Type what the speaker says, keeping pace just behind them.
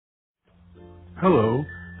Hello,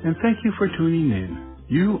 and thank you for tuning in.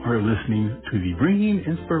 You are listening to the Bringing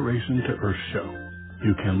Inspiration to Earth show.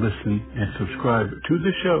 You can listen and subscribe to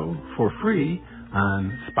the show for free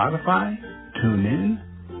on Spotify, TuneIn,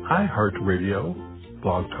 iHeartRadio,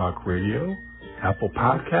 Blog Talk Radio, Apple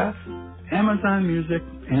Podcasts, Amazon Music,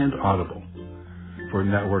 and Audible. For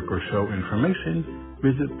network or show information,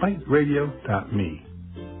 visit biteradio.me.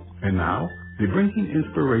 And now, the Bringing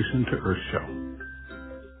Inspiration to Earth show.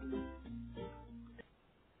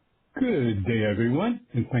 Good day, everyone,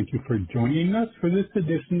 and thank you for joining us for this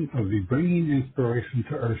edition of the Bringing Inspiration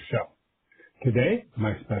to Earth show. Today,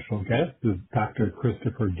 my special guest is Dr.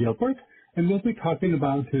 Christopher Gilbert, and we'll be talking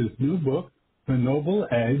about his new book, The Noble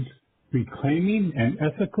Edge, Reclaiming an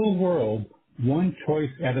Ethical World, One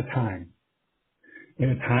Choice at a Time. In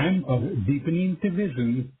a time of deepening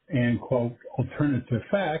divisions and, quote, alternative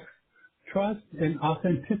facts, trust and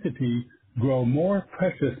authenticity grow more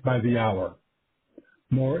precious by the hour.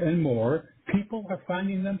 More and more, people are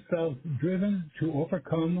finding themselves driven to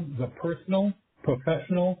overcome the personal,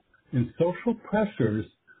 professional, and social pressures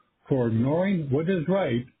for ignoring what is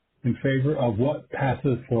right in favor of what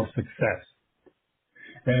passes for success.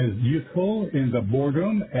 As useful in the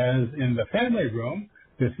boardroom as in the family room,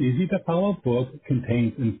 this easy-to-follow book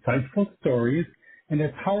contains insightful stories and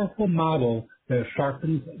a powerful model that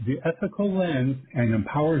sharpens the ethical lens and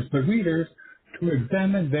empowers the readers to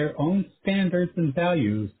examine their own standards and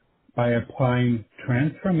values by applying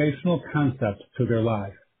transformational concepts to their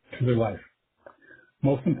life.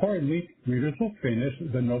 Most importantly, readers will finish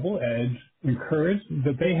The Noble Edge encouraged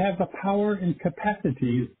that they have the power and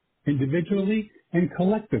capacities individually and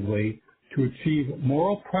collectively to achieve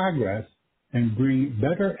moral progress and bring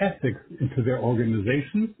better ethics into their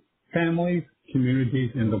organizations, families,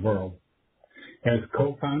 communities, and the world. As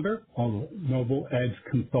co-founder of Noble Edge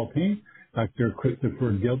Consulting, Dr.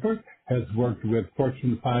 Christopher Gilbert has worked with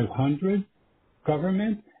Fortune 500,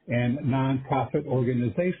 government, and nonprofit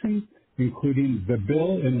organizations, including the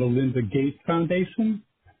Bill and Melinda Gates Foundation,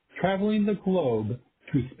 traveling the globe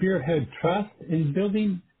to spearhead trust in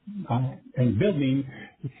building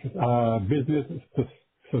business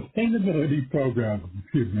sustainability programs.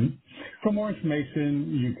 For more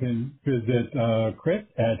information, you can visit Chris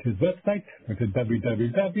at his website, which is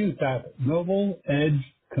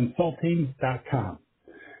www.nobleedgeconsulting.com.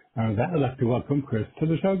 That I'd like to welcome Chris to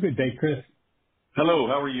the show. Good day, Chris. Hello,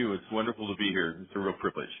 how are you? It's wonderful to be here. It's a real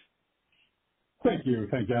privilege. Thank you.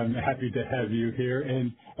 I'm happy to have you here,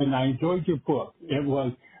 and I enjoyed your book. It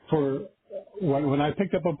was when I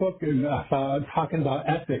picked up a book and I saw talking about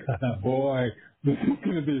ethics, I thought, boy, this is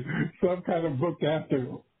going to be some kind of book to have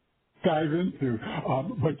to dive into.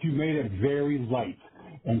 But you made it very light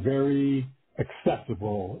and very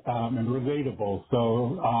accessible and relatable.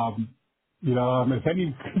 So, if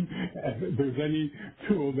there's any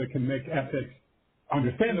tool that can make ethics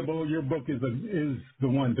understandable, your book is the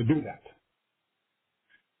one to do that.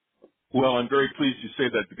 Well, I'm very pleased you say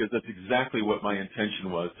that because that's exactly what my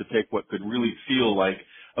intention was, to take what could really feel like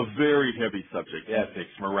a very heavy subject,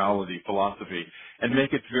 ethics, morality, philosophy, and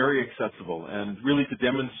make it very accessible and really to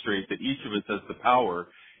demonstrate that each of us has the power,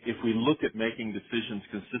 if we look at making decisions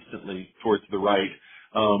consistently towards the right,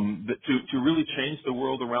 to really change the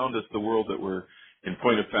world around us, the world that we're, in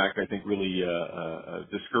point of fact, I think really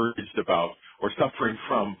discouraged about or suffering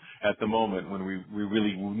from at the moment when we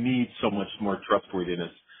really need so much more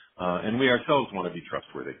trustworthiness. And we ourselves want to be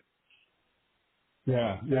trustworthy.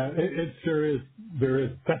 Yeah, it sure is. There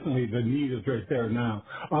is definitely the need is right there now.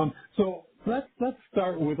 So let's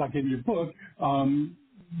start with, like in your book,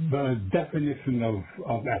 the definition of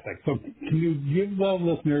ethics. So can you give the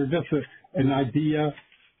listener just an idea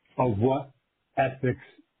of what ethics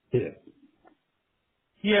is?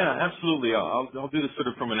 Yeah, absolutely. I'll do this sort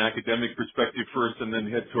of from an academic perspective first, and then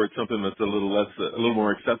head towards something that's a little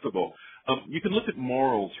more accessible. You can look at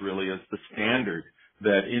morals really as the standard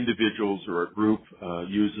that individuals or a group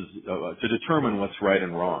uses to determine what's right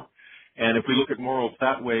and wrong. And if we look at morals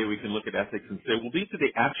that way, we can look at ethics and say, well, these are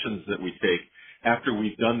the actions that we take after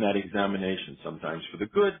we've done that examination, sometimes for the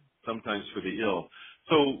good, sometimes for the ill.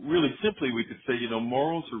 So really simply, we could say,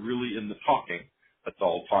 morals are really in the talking. Let's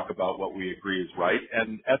all talk about what we agree is right.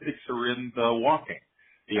 And ethics are in the walking,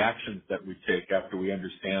 the actions that we take after we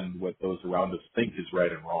understand what those around us think is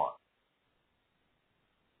right and wrong.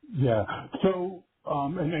 Yeah. So,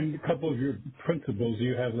 and then a couple of your principles,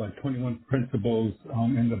 you have like 21 principles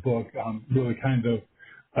in the book, really kind of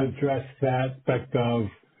address that aspect of,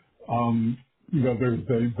 there's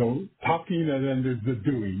the talking and then there's the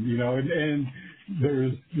doing, and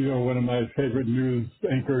there's, one of my favorite news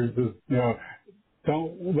anchors is,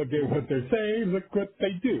 don't look at what they're saying, look what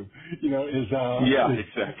they do. Yeah, Is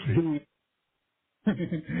exactly. doing.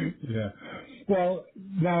 Yeah. Well,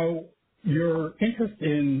 now your interest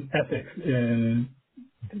in ethics,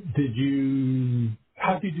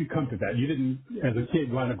 how did you come to that? You didn't, as a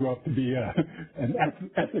kid, want to grow up to be an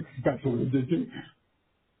ethics specialist, did you?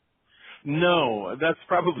 No, that's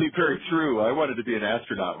probably very true. I wanted to be an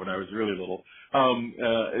astronaut when I was really little.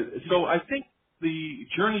 So I think the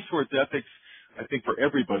journey towards ethics, I think for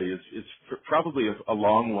everybody is probably a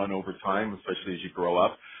long one over time, especially as you grow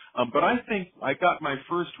up. But I think I got my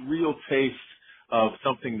first real taste of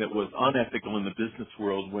something that was unethical in the business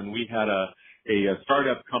world when we had a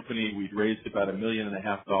startup company. We'd raised about $1.5 million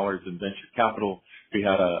in venture capital. We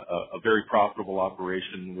had a very profitable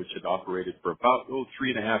operation which had operated for about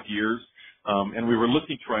 3.5 years, and we were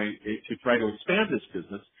looking to try to expand this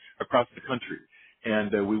business across the country.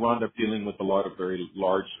 And we wound up dealing with a lot of very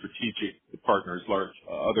large strategic partners, large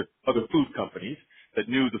other food companies that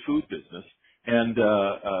knew the food business, and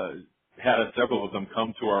had several of them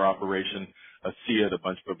come to our operation, see it. A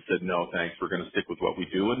bunch of them said, "No, thanks, we're going to stick with what we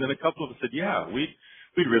do." And then a couple of them said, "Yeah, we'd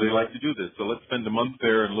really like to do this, so let's spend a month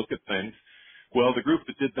there and look at things." Well, the group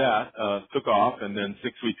that did that took off, and then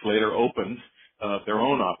 6 weeks later opened their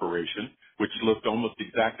own operation, which looked almost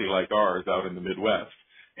exactly like ours out in the Midwest.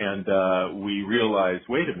 And we realized,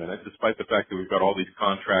 wait a minute, despite the fact that we've got all these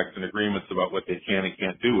contracts and agreements about what they can and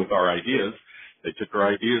can't do with our ideas, they took our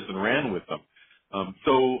ideas and ran with them.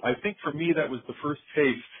 So I think for me that was the first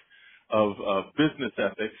taste of business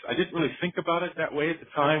ethics. I didn't really think about it that way at the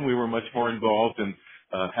time. We were much more involved in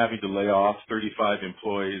having to lay off 35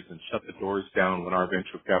 employees and shut the doors down when our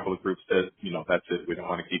venture capital group said, that's it, we don't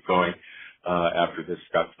want to keep going after this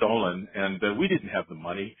got stolen. And we didn't have the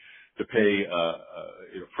money to pay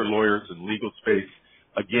for lawyers and legal space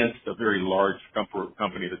against a very large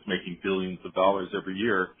company that's making billions of dollars every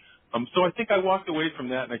year. So I think I walked away from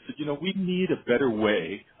that and I said, we need a better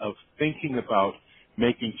way of thinking about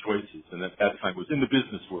making choices. And at that time it was in the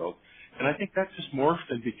business world. And I think that just morphed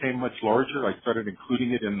and became much larger. I started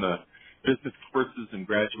including it in the business courses in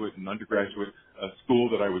graduate and undergraduate school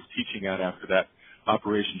that I was teaching at after that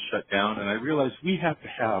operation shut down. And I realized we have to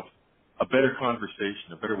have a better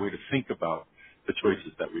conversation, a better way to think about the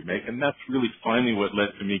choices that we make. And that's really finally what led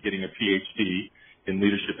to me getting a PhD in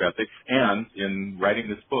leadership ethics and in writing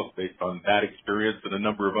this book based on that experience and a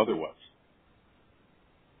number of other ones.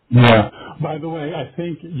 Yeah. By the way, I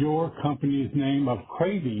think your company's name of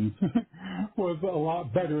Cravings was a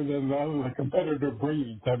lot better than the competitor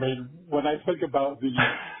Breeze. I mean, when I think about the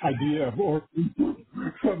idea of ordering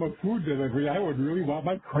from a food delivery, I would really want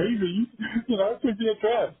my cravings, to be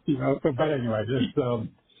addressed, So, but anyway, just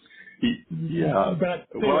yeah.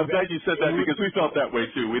 Well, I'm glad you said that because we felt that way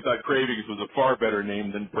too. We thought Cravings was a far better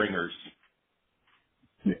name than Bringers.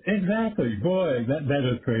 Exactly. Boy,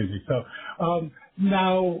 that is crazy. So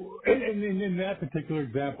now, in that particular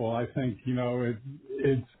example, I think,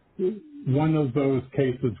 it's one of those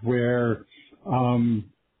cases where when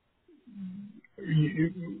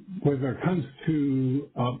it comes to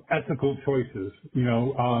ethical choices,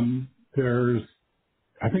 there's,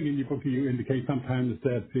 I think in your book you indicate sometimes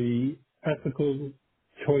that the ethical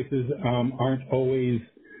choices aren't always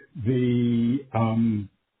the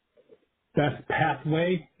best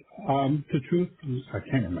pathway to truth. I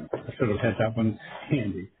can't remember. I should have had that one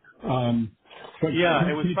handy. But yeah,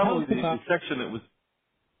 it was probably the section that was.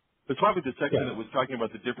 It's probably the section that was talking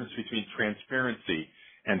about the difference between transparency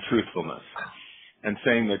and truthfulness, and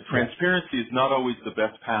saying that transparency is not always the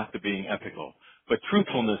best path to being ethical, but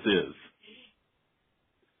truthfulness is.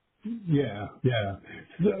 Yeah.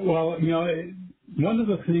 Well, one of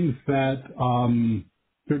the things that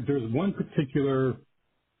there's one particular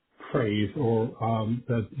phrase or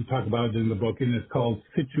that you talk about in the book, and it's called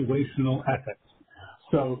situational ethics.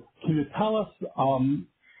 So can you tell us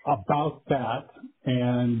about that?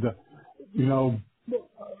 And,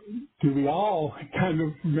 do we all kind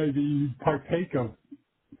of maybe partake of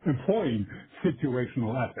employing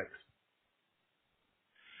situational ethics?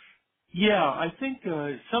 Yeah, I think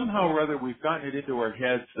somehow or other we've gotten it into our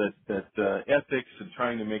heads that ethics and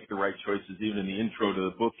trying to make the right choices, even in the intro to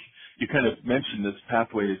the book, you kind of mentioned this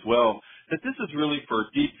pathway as well, that this is really for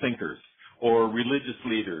deep thinkers or religious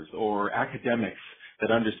leaders or academics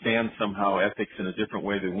that understand somehow ethics in a different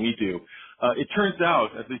way than we do. It turns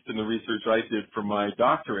out, at least in the research I did for my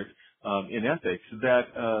doctorate in ethics, that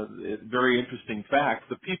very interesting fact,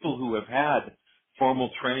 the people who have had formal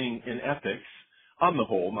training in ethics, on the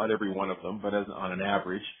whole, not every one of them, but on an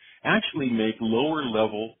average, actually make lower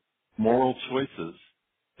level moral choices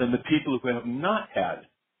than the people who have not had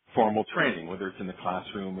formal training, whether it's in the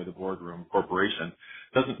classroom or the boardroom, corporation,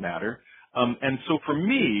 doesn't matter. And so for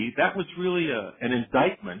me, that was really an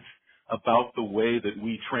indictment about the way that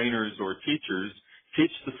we trainers or teachers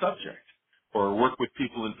teach the subject or work with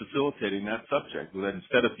people in facilitating that subject. That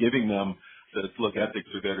instead of giving them that, look, ethics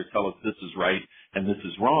are there to tell us this is right and this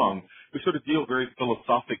is wrong, we sort of deal very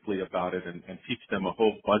philosophically about it and teach them a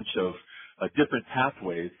whole bunch of different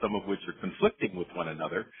pathways, some of which are conflicting with one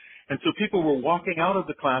another. And so people were walking out of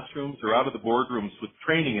the classrooms or out of the boardrooms with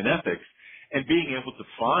training in ethics and being able to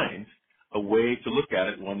find a way to look at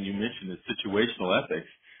it, one you mentioned is situational ethics,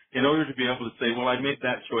 in order to be able to say, well, I made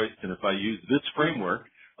that choice, and if I use this framework,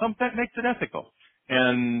 that makes it ethical.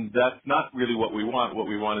 And that's not really what we want. What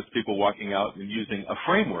we want is people walking out and using a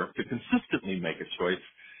framework to consistently make a choice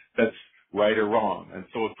that's right or wrong. And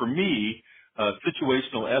so for me,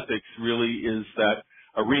 situational ethics really is that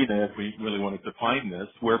arena, if we really want to define this,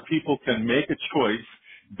 where people can make a choice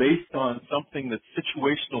based on something that's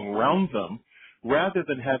situational around them rather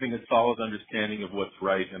than having a solid understanding of what's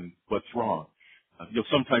right and what's wrong. You'll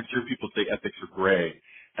sometimes hear people say ethics are gray,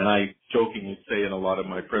 and I jokingly say in a lot of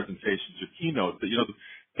my presentations or keynotes that,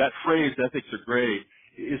 that phrase, ethics are gray,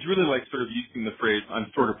 is really like sort of using the phrase,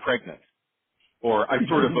 I'm sort of pregnant, or I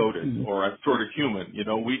sort of voted, or I'm sort of human.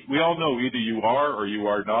 We all know either you are or you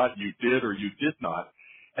are not, you did or you did not.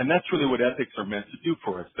 And that's really what ethics are meant to do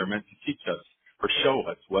for us. They're meant to teach us or show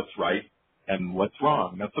us what's right and what's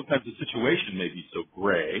wrong. Now, sometimes the situation may be so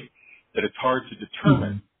gray that it's hard to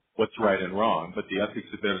determine what's right and wrong, but the ethics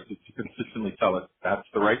are there to consistently tell us that's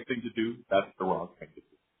the right thing to do, that's the wrong thing to do.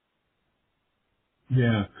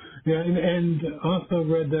 Yeah, and also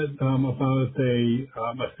read that about a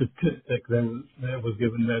statistic that was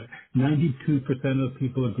given that 92% of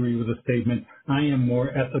people agree with the statement, I am more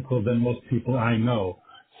ethical than most people I know.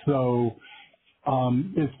 So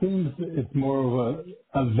it seems it's more of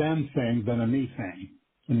a them thing than a me thing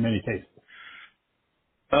in many cases.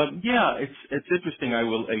 Yeah, it's interesting. I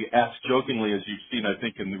will ask jokingly, as you've seen, I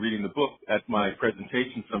think, in reading the book at my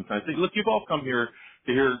presentation sometimes, say, look, you've all come here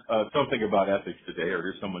to hear something about ethics today or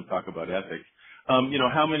hear someone talk about ethics.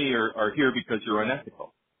 How many are here because you're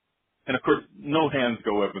unethical? And of course, no hands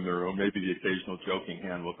go up in the room. Maybe the occasional joking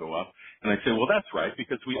hand will go up. And I say, well, that's right,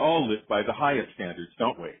 because we all live by the highest standards,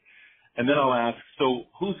 don't we? And then I'll ask, so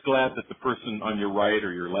who's glad that the person on your right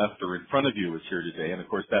or your left or in front of you is here today? And of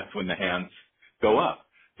course, that's when the hands go up,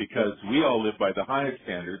 because we all live by the highest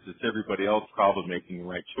standards. It's everybody else probably making the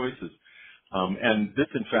right choices. And this,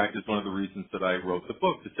 in fact, is one of the reasons that I wrote the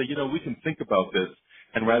book, to say, we can think about this,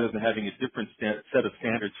 and rather than having a different set of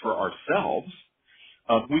standards for ourselves,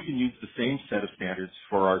 we can use the same set of standards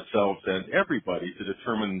for ourselves and everybody to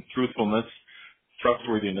determine truthfulness,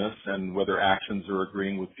 trustworthiness, and whether actions are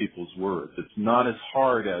agreeing with people's words. It's not as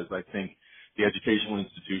hard as I think the educational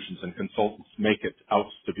institutions and consultants make it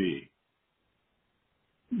out to be.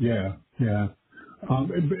 Yeah.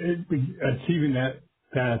 Achieving that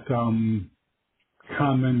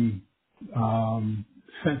common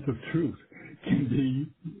sense of truth can be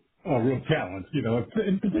a real challenge,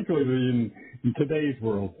 and particularly in today's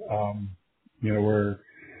world, where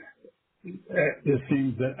it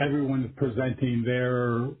seems that everyone is presenting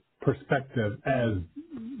their perspective as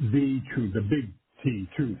the truth, the big T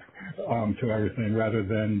truth, to everything, rather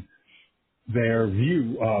than their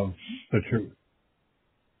view of the truth.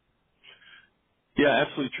 Yeah,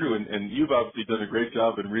 absolutely true. And you've obviously done a great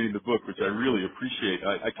job in reading the book, which I really appreciate.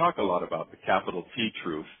 I talk a lot about the capital T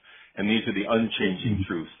truth, and these are the unchanging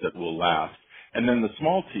truths that will last. And then the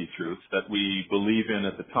small t truths that we believe in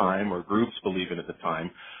at the time, or groups believe in at the time,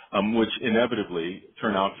 which inevitably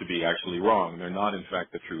turn out to be actually wrong. They're not, in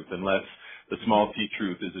fact, the truth, unless the small t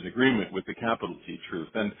truth is in agreement with the capital T truth.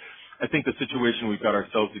 And I think the situation we've got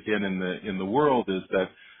ourselves again in the world is that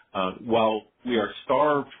while we are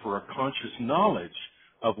starved for a conscious knowledge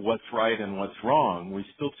of what's right and what's wrong, we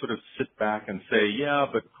still sort of sit back and say, yeah,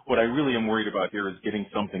 but what I really am worried about here is getting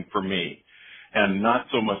something for me, and not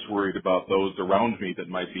so much worried about those around me that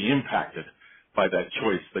might be impacted by that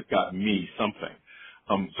choice that got me something.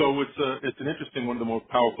 So it's an interesting, one of the most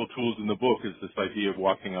powerful tools in the book is this idea of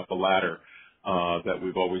walking up a ladder that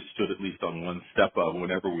we've always stood at least on one step of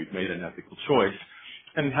whenever we've made an ethical choice,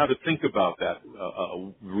 and how to think about that,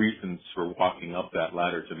 reasons for walking up that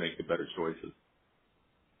ladder to make the better choices.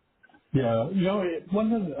 Yeah,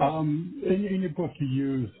 one of in your book you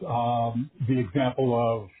use the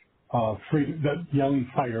example of the yelling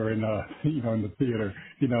fire in in the theater,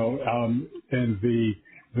 and the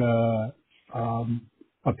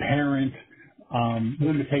apparent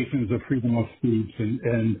limitations of freedom of speech,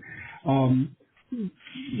 and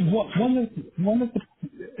one of the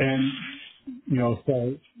and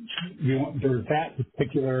so there's that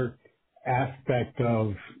particular aspect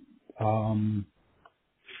of, um,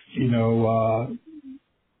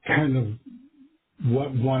 kind of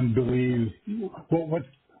what one believes,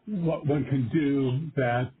 what one can do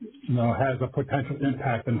that, has a potential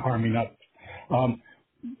impact in harming others.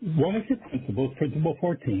 One of your principles, Principle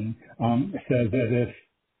 14, says that if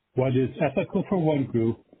what is ethical for one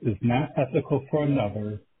group is not ethical for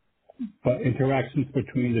another, but interactions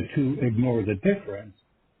between the two ignore the difference,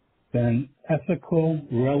 then ethical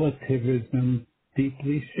relativism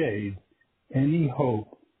deeply shades any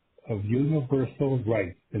hope of universal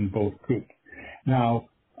rights in both groups. Now,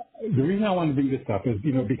 the reason I want to bring this up is,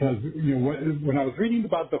 because, when I was reading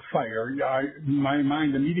about the fire, my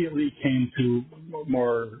mind immediately came to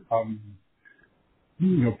more,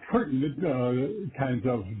 pertinent kinds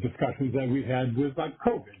of discussions that we had with like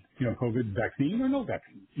COVID, COVID vaccine or no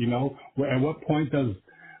vaccine, at what point does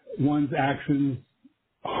one's actions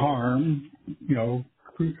harm,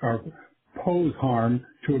 or pose harm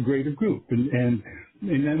to a greater group. And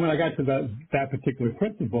then when I got to that particular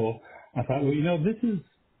principle, I thought, well, this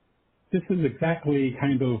is exactly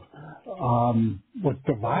kind of what's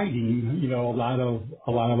dividing, a lot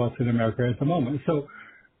of us in America at the moment. So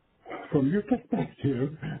from your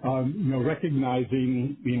perspective,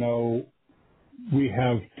 recognizing, we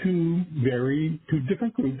have two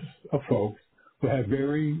different groups of folks who have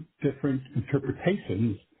very different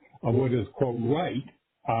interpretations of what is, quote, right,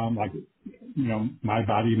 like, my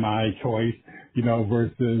body, my choice,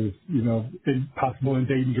 versus, possible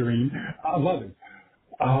endangering of others.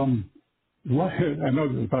 I know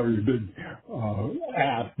this is probably a big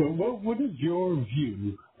ask, but what is your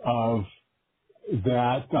view of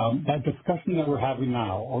that discussion that we're having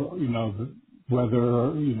now, or,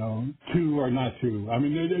 whether, two or not two? I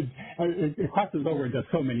mean, it crosses over into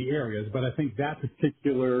so many areas, but I think that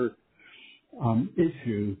particular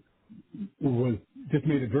issue just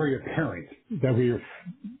made it very apparent that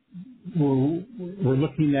we're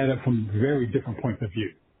looking at it from very different points of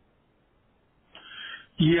view.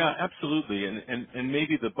 Yeah, absolutely. And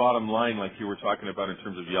maybe the bottom line, like you were talking about in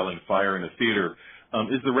terms of yelling fire in a theater,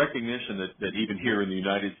 is the recognition that even here in the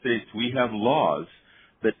United States, we have laws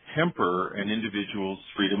that temper an individual's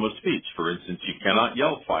freedom of speech. For instance, you cannot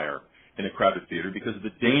yell fire in a crowded theater because of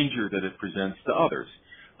the danger that it presents to others.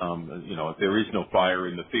 If there is no fire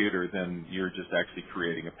in the theater, then you're just actually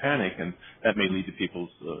creating a panic, and that may lead to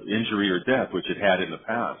people's injury or death, which it had in the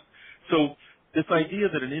past. So this idea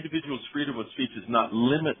that an individual's freedom of speech is not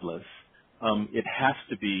limitless, it has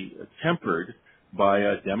to be tempered by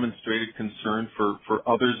a demonstrated concern for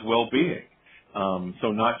others' well-being.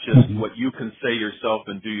 So not just Mm-hmm. what you can say yourself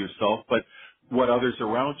and do yourself, but what others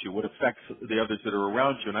around you, what affects the others that are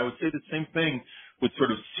around you. And I would say the same thing would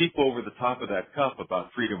sort of seep over the top of that cup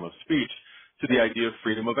about freedom of speech to the idea of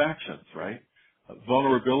freedom of actions, right?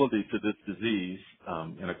 Vulnerability to this disease,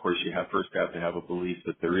 and of course you first have to have a belief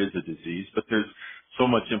that there is a disease, but there's so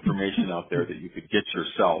much information out there that you could get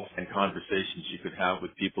yourself and conversations you could have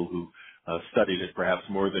with people who studied it perhaps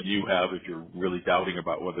more than you have if you're really doubting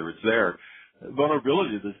about whether it's there.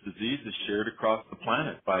 Vulnerability to this disease is shared across the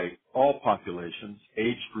planet by all populations,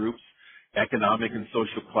 age groups, economic and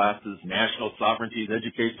social classes, national sovereignties,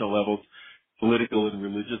 educational levels, political and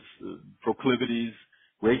religious proclivities,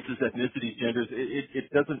 races, ethnicities, genders.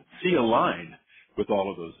 It doesn't see a line with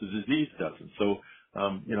all of those. The disease doesn't. So,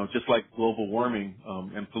 just like global warming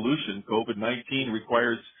and pollution, COVID-19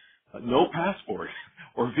 requires no passport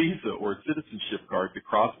or visa or citizenship card to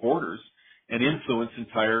cross borders and influence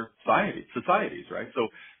entire societies, right? So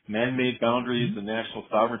man-made boundaries and national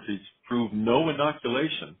sovereignties prove no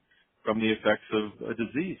inoculation from the effects of a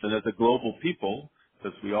disease. And as a global people,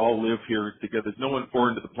 because we all live here together, there's no one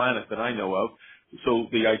foreign to the planet that I know of. So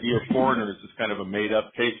the idea of foreigners is kind of a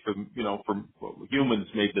made-up case from humans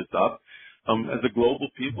made this up. As a global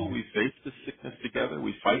people, we face this sickness together.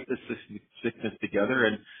 We fight this sickness together,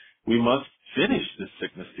 and we must finish this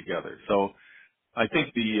sickness together. So I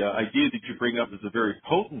think the idea that you bring up is a very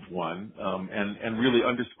potent one, and really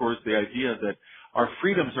underscores the idea that our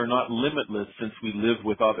freedoms are not limitless since we live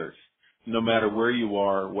with others. No matter where you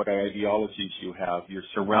are, what ideologies you have, you're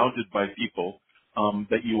surrounded by people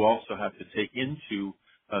that you also have to take into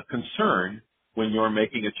concern when you're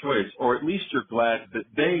making a choice, or at least you're glad that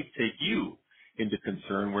they take you into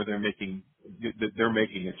concern where they're making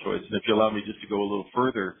a choice. And if you allow me just to go a little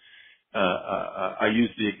further, I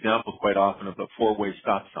use the example quite often of the four-way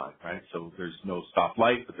stop sign, right? So there's no stop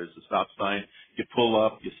light, but there's a stop sign. You pull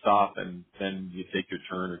up, you stop, and then you take your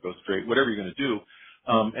turn or go straight, whatever you're going to do.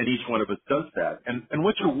 And each one of us does that. And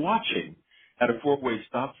what you're watching at a four-way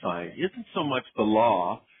stop sign isn't so much the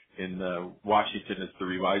law in Washington, it's the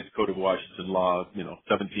revised Code of Washington Law,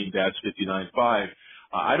 17-59.5.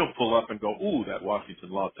 I don't pull up and go, ooh, that Washington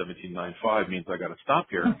Law 1795 means I got to stop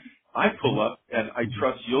here. I pull up and I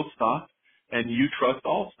trust you'll stop and you trust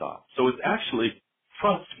I'll stop. So it's actually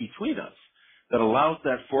trust between us that allows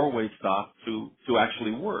that four-way stop to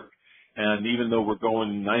actually work. And even though we're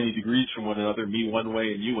going 90 degrees from one another, me one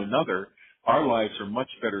way and you another, our lives are much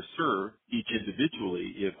better served, each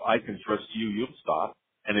individually, if I can trust you, you'll stop,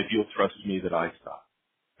 and if you'll trust me, that I stop.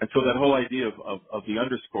 And so that whole idea of the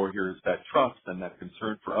underscore here is that trust and that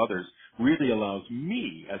concern for others really allows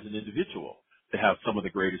me as an individual to have some of the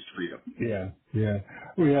greatest freedom. Yeah, yeah,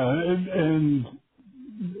 well, yeah, and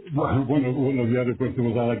one of the other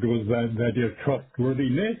principles I liked was that the idea of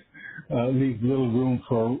trustworthiness leaves little room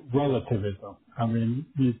for relativism. I mean,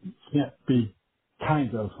 you can't be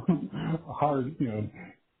kind of hard,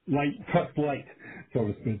 trust light, so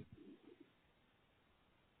to speak.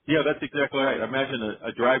 Yeah, that's exactly right. Imagine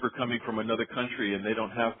a driver coming from another country and they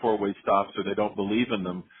don't have four-way stops or they don't believe in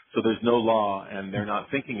them, so there's no law and they're not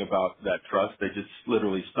thinking about that trust. They just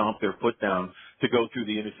literally stomp their foot down to go through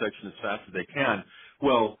the intersection as fast as they can.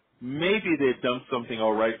 Well, maybe they've done something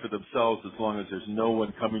all right for themselves as long as there's no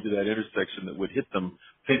one coming to that intersection that would hit them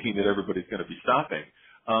thinking that everybody's going to be stopping.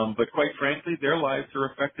 But quite frankly, their lives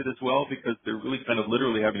are affected as well because they're really kind of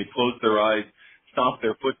literally having to close their eyes, stomp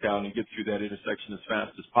their foot down and get through that intersection as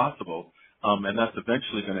fast as possible. And that's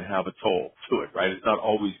eventually going to have a toll to it, right? It's not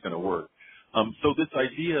always going to work. So this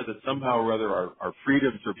idea that somehow or other our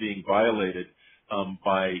freedoms are being violated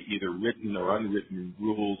by either written or unwritten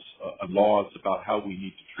rules and laws about how we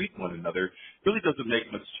need to treat one another really doesn't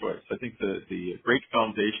make much choice. I think the great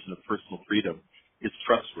foundation of personal freedom is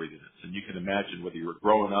trustworthiness. And you can imagine whether you're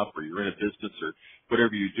growing up or you're in a business or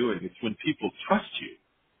whatever you're doing, it's when people trust you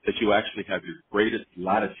that you actually have your greatest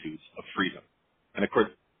latitudes of freedom. And of course,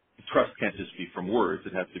 trust can't just be from words,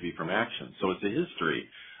 it has to be from action. So it's a history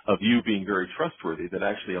of you being very trustworthy that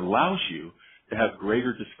actually allows you to have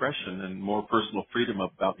greater discretion and more personal freedom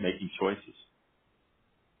about making choices.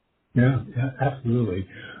 Yeah, absolutely.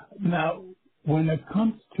 Now, when it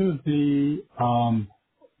comes to the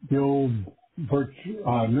old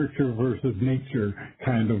nurture versus nature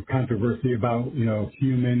kind of controversy about,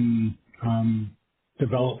 human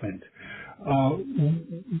development.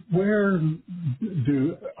 Where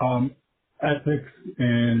do ethics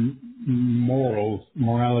and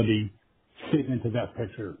morality fit into that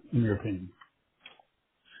picture, in your opinion?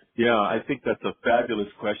 Yeah, I think that's a fabulous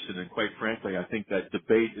question, and quite frankly, I think that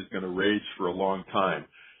debate is going to rage for a long time.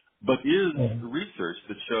 But is research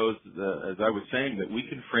that shows, as I was saying, that we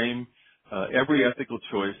can frame every ethical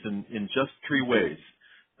choice in just three ways.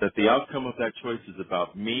 That the outcome of that choice is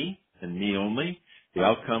about me and me only. The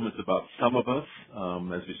outcome is about some of us,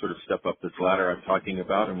 as we sort of step up this ladder I'm talking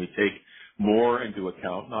about, and we take more into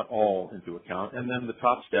account, not all into account. And then the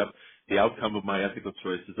top step, the outcome of my ethical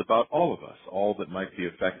choice is about all of us, all that might be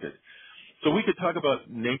affected. So we could talk about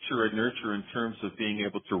nature and nurture in terms of being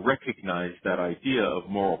able to recognize that idea of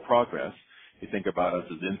moral progress. You think about us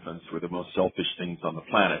as infants, we're the most selfish things on the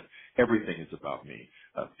planet. Everything is about me.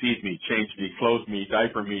 Feed me, change me, clothe me,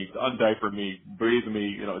 diaper me, undiaper me, breathe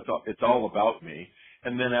me, it's all about me.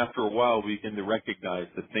 And then after a while, we begin to recognize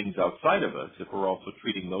that things outside of us, if we're also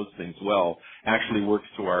treating those things well, actually works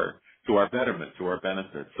to our betterment, to our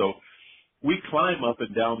benefit. So we climb up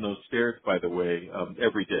and down those stairs, by the way,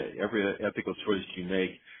 every day. Every ethical choice you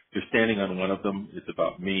make, you're standing on one of them. It's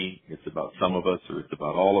about me, it's about some of us, or it's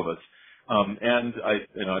about all of us. And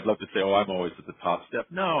I'd love to say, I'm always at the top step.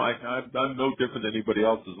 No, I'm no different than anybody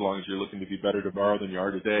else as long as you're looking to be better tomorrow than you are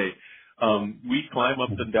today. We climb up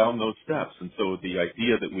and down those steps. And so the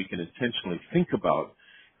idea that we can intentionally think about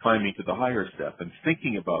climbing to the higher step and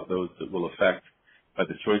thinking about those that will affect by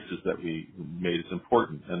the choices that we made is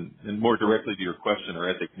important. And more directly to your question, are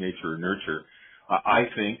ethic nature or nurture? I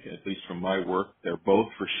think, at least from my work, they're both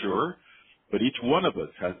for sure. But each one of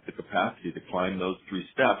us has the capacity to climb those three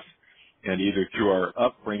steps. And either through our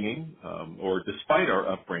upbringing or despite our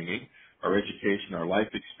upbringing, our education, our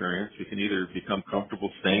life experience, we can either become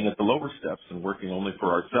comfortable staying at the lower steps and working only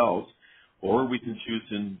for ourselves, or we can choose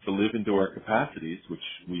to live into our capacities,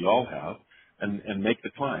 which we all have, and make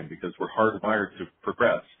the climb because we're hardwired to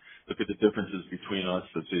progress. Look at the differences between us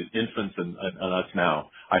as infants and us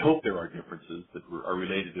now. I hope there are differences that are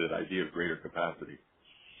related to that idea of greater capacity.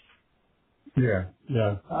 Yeah,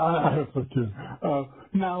 I hope so too.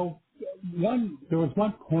 Now, there was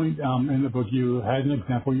one point in the book you had an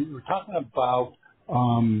example. You were talking about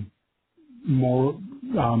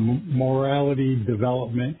morality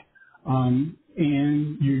development, and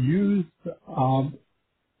you used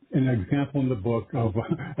an example in the book of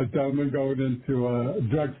a gentleman going into a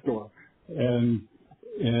drugstore and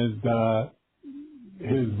his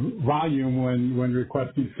volume when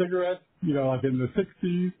requesting cigarettes, like in the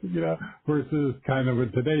 60s, versus kind of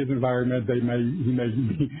in today's environment, he may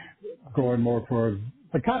be going more for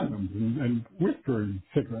the condoms and whispering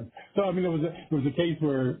cigarettes. So, I mean, it was a case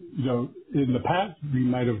where, in the past, we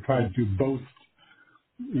might have tried to boast,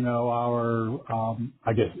 our,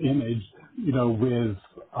 I guess, image, with,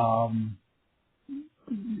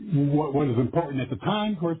 what is important at the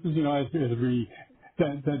time versus,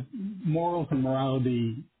 that morals and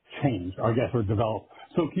morality change, I guess, or develop.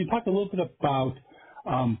 So can you talk a little bit about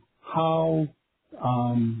how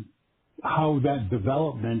that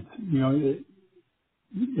development,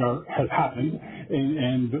 has happened,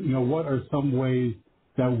 and what are some ways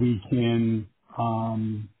that we can,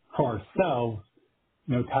 for ourselves,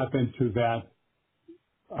 tap into that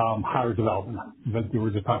higher development that we were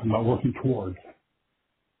just talking about working towards?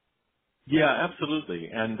 Yeah, absolutely.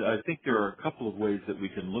 And I think there are a couple of ways that we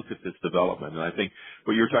can look at this development. And I think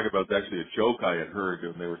what you were talking about is actually a joke I had heard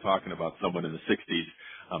when they were talking about someone in the 60s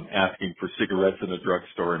asking for cigarettes in a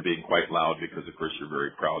drugstore and being quite loud because, of course, you're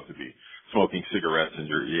very proud to be smoking cigarettes and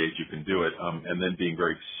your age, you can do it, and then being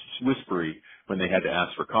very whispery when they had to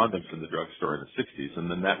ask for condoms in the drugstore in the 60s. And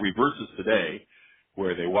then that reverses today,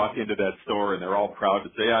 where they walk into that store and they're all proud to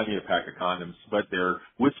say, I need a pack of condoms, but they're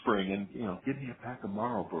whispering and, give me a pack of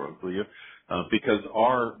Marlboro, will you? Because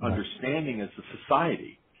our understanding as a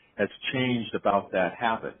society has changed about that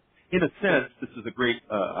habit. In a sense, this is a great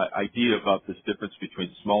idea about this difference between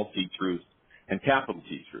small T truths and capital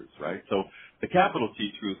T truths, right? So the capital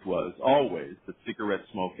T truth was always that cigarette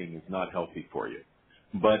smoking is not healthy for you.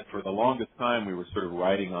 But for the longest time, we were sort of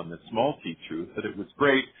riding on the small T truth that it was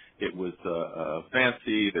great, it was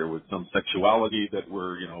fancy, there was some sexuality that it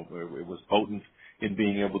was potent in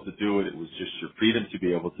being able to do it. It was just your freedom to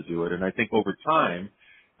be able to do it. And I think over time,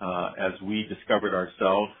 as we discovered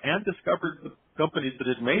ourselves and discovered the companies that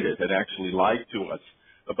had made it had actually lied to us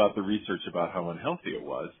about the research about how unhealthy it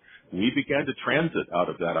was, we began to transit out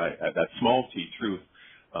of that small T truth.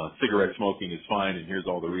 Cigarette smoking is fine, and here's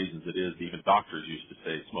all the reasons it is. Even doctors used to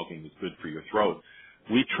say smoking is good for your throat.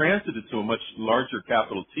 We transited to a much larger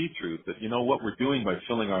capital T truth that, what we're doing by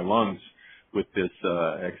filling our lungs with this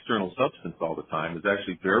external substance all the time is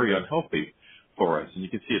actually very unhealthy for us. And you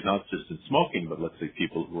can see it not just in smoking, but let's say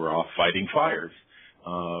people who are off fighting fires,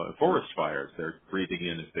 forest fires. They're breathing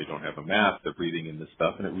in, if they don't have a mask, they're breathing in this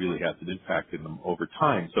stuff, and it really has an impact in them over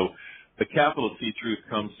time. So the capital T truth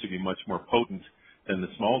comes to be much more potent than the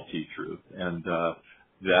small T truth. And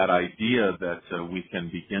that idea that we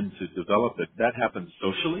can begin to develop it, that happens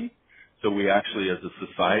socially. So we actually, as a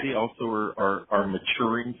society, also are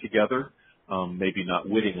maturing together. Maybe not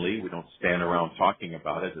wittingly. We don't stand around talking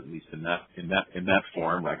about it, at least in that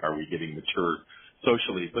form. Like, are we getting mature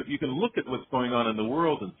socially? But you can look at what's going on in the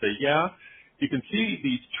world and say, yeah, you can see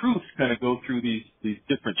these truths kind of go through these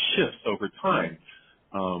different shifts over time.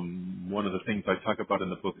 One of the things I talk about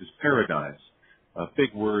in the book is paradigms. A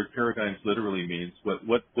big word. Paradigms literally means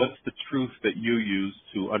what's the truth that you use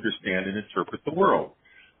to understand and interpret the world,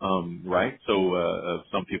 right? So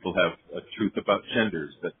some people have a truth about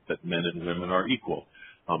genders, that men and women are equal.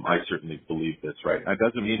 I certainly believe this, right? That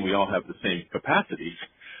doesn't mean we all have the same capacities,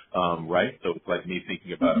 right? So it's like me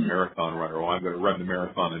thinking about a marathon runner. Oh, I'm going to run the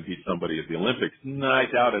marathon and beat somebody at the Olympics. No, I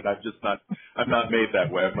doubt it. I'm not made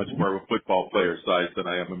that way. I'm much more of a football player size than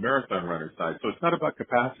I am a marathon runner size. So it's not about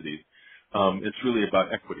capacities. It's really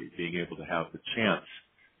about equity, being able to have the chance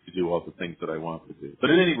to do all the things that I want to do. But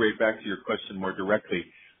at any rate, back to your question more directly,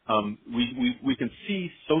 we can see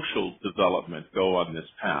social development go on this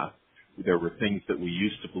path. There were things that we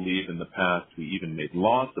used to believe in the past. We even made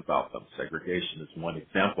laws about them. Segregation is one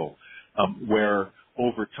example, where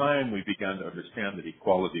over time we began to understand that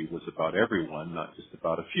equality was about everyone, not just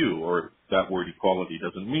about a few, or that word equality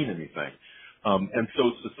doesn't mean anything. And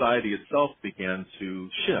so society itself began to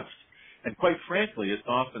shift. And quite frankly, it's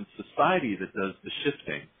often society that does the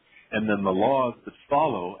shifting, and then the laws that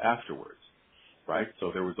follow afterwards, right?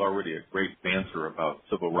 So there was already a great banter about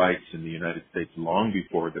civil rights in the United States long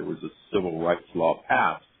before there was a civil rights law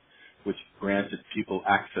passed, which granted people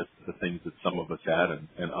access to the things that some of us had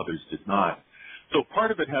and others did not. So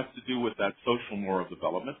part of it has to do with that social moral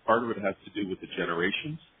development. Part of it has to do with the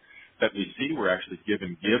generations that we see. We're actually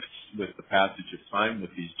given gifts with the passage of time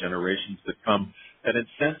with these generations that come that in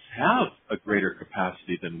a sense have a greater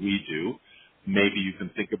capacity than we do. Maybe you can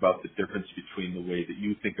think about the difference between the way that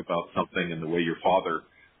you think about something and the way your father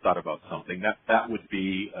thought about something. That would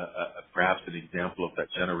be perhaps an example of that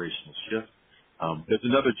generational shift. There's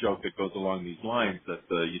another joke that goes along these lines that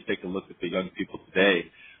you take a look at the young people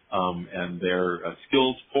today, and they're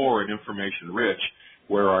skills poor and information rich,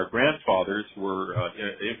 where our grandfathers were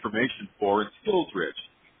information poor and skills rich.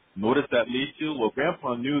 What does that lead to? Well,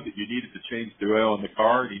 Grandpa knew that you needed to change the oil in the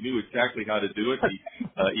car, and he knew exactly how to do it. He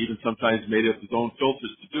even sometimes made up his own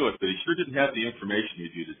filters to do it, but he sure didn't have the information you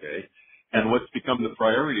do today. And what's become the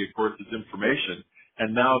priority, of course, is information.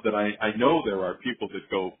 And now that I know there are people that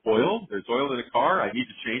go, oil, there's oil in a car, I need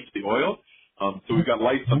to change the oil. So we've got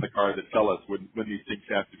lights on the car that tell us when these things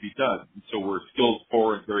have to be done. And so we're skills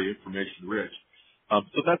poor and very information rich.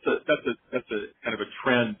 So that's a kind of a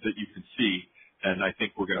trend that you can see. And I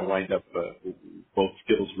think we're going to wind up both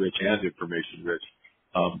skills rich and information rich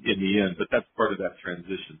in the end. But that's part of that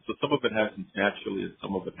transition. So some of it happens naturally, and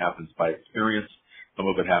some of it happens by experience. Some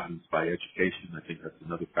of it happens by education. I think that's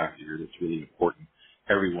another factor here that's really important.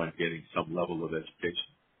 Everyone getting some level of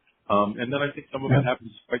education. And then I think some of it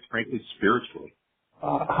happens, quite frankly, spiritually.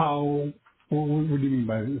 What do you mean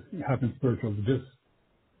by happens spiritually? Just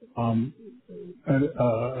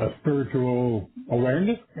a spiritual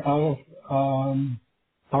awareness of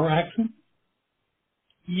our action?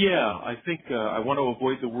 Yeah, I think I want to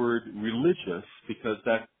avoid the word religious because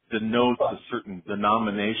that denotes a certain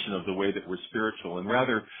denomination of the way that we're spiritual, and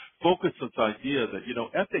rather focus on this idea that,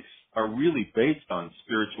 ethics are really based on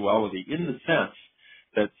spirituality in the sense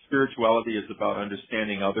that spirituality is about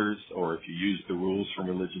understanding others, or if you use the rules from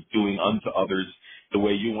religion, doing unto others the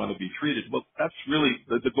way you want to be treated. Well, that's really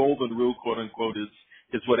the golden rule, quote unquote, is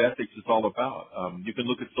what ethics is all about. You can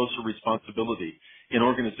look at social responsibility in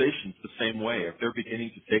organizations the same way. If they're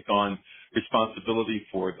beginning to take on responsibility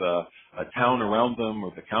for the town around them,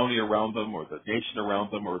 or the county around them, or the nation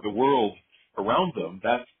around them, or the world around them,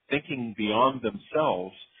 that's thinking beyond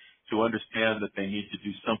themselves to understand that they need to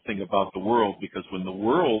do something about the world, because when the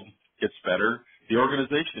world gets better, the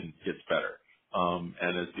organization gets better.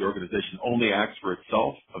 And as the organization only acts for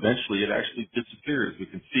itself, eventually it actually disappears. We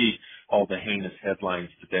can see all the heinous headlines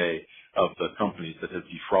today of the companies that have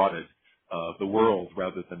defrauded the world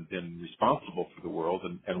rather than been responsible for the world,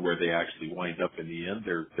 and where they actually wind up in the end,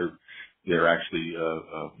 they're actually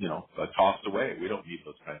tossed away. We don't need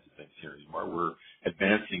those kinds of things here anymore. We're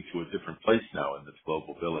advancing to a different place now in this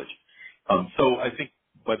global village. So I think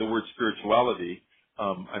by the word spirituality,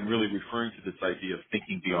 I'm really referring to this idea of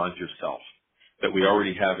thinking beyond yourself, that we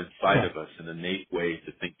already have inside of us an innate way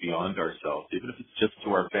to think beyond ourselves, even if it's just to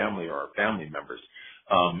our family or our family members,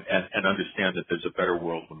 and understand that there's a better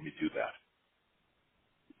world when we do that.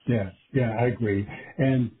 Yeah, I agree.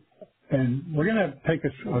 And we're going to take a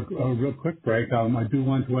real quick break. I do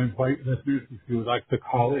want to invite listeners, if you would like to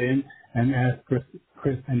call in and ask Chris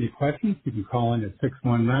any questions, you can call in at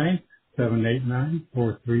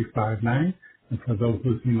 619-789-4359. And for those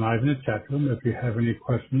listening live in the chat room, if you have any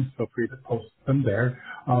questions, feel free to post them there.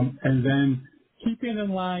 And then keeping in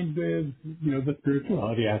line with, the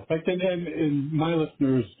spirituality aspect. And my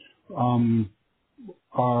listeners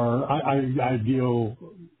I deal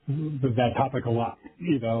with that topic a lot,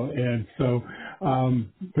 and so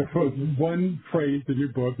there was one phrase in your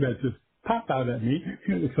book that just popped out at me,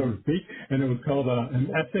 so to speak, and it was called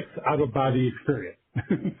an ethics out-of-body experience.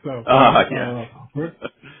 So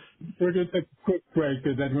we're going to take a quick break,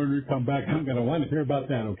 and then when we come back, I'm going to want to hear about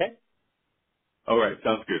that, okay? All right.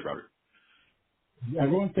 Sounds good, Robert.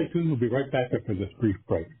 Everyone stay tuned. We'll be right back after this brief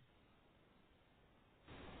break.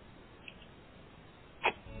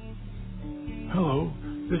 Hello,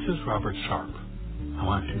 this is Robert Sharp. I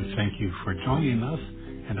want to thank you for joining us,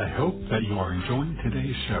 and I hope that you are enjoying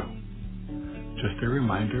today's show. Just a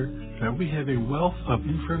reminder that we have a wealth of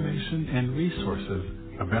information and resources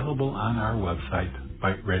available on our website,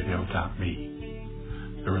 biteradio.me.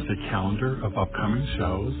 There is a calendar of upcoming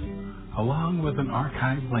shows, along with an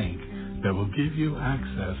archive link that will give you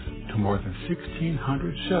access to more than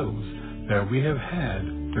 1,600 shows that we have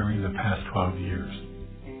had during the past 12 years.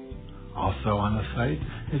 Also on the site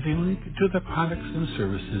is a link to the products and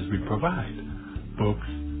services we provide: books,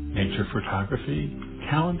 nature photography,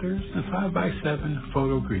 calendars, and 5x7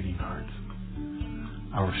 photo greeting cards.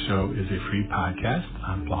 Our show is a free podcast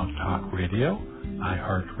on Blog Talk Radio,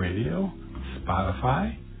 iHeartRadio,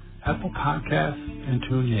 Spotify, Apple Podcasts, and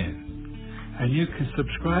TuneIn. And you can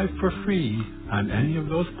subscribe for free on any of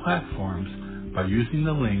those platforms by using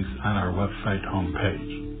the links on our website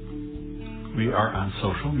homepage. We are on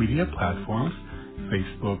social media platforms,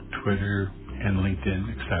 Facebook, Twitter, and LinkedIn,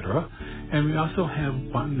 etc. And we also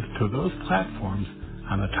have buttons to those platforms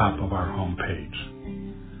on the top of our homepage.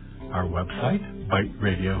 Our website,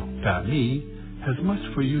 biteradio.me, has much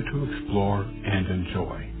for you to explore and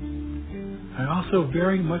enjoy. I also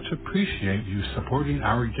very much appreciate you supporting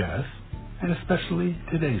our guests, and especially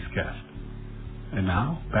today's guest. And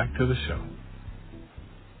now, back to the show.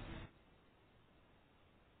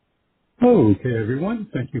 Okay, everyone.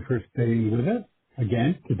 Thank you for staying with us.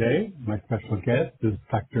 Again, today, my special guest is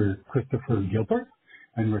Dr. Christopher Gilbert,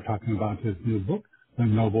 and we're talking about his new book, The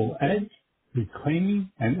Noble Edge,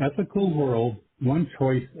 Reclaiming an Ethical World, One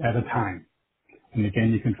Choice at a Time. And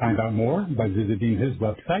again, you can find out more by visiting his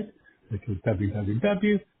website, which is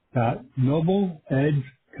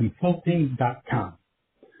www.nobleedgeconsulting.com.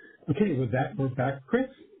 Okay, with that, we're back. Chris?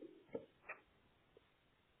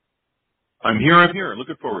 I'm here.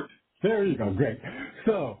 Looking forward. There you go. Great.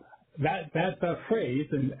 So that phrase,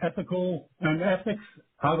 an ethics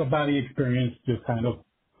out of body experience, just kind of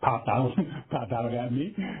popped out at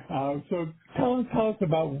me. So tell us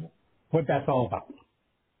about what that's all about.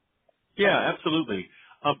 Yeah, absolutely.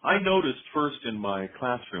 I noticed first in my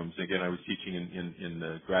classrooms, again, I was teaching in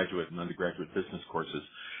the graduate and undergraduate business courses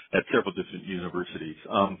at several different universities.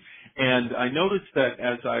 And I noticed that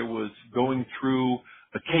as I was going through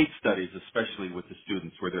the case studies, especially with the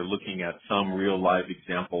students, where they're looking at some real live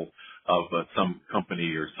example of some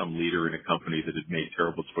company or some leader in a company that had made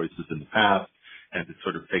terrible choices in the past, and to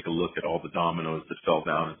sort of take a look at all the dominoes that fell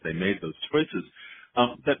down as they made those choices,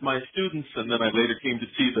 that my students, and then I later came to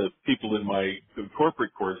see the people in my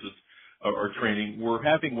corporate courses or training, were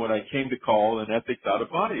having what I came to call an ethics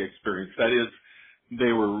out-of-body experience. That is,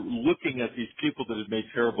 they were looking at these people that had made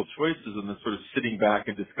terrible choices and then sort of sitting back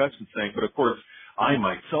in discussion saying, but of course, I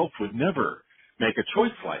myself would never make a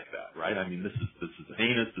choice like that, right? I mean, this is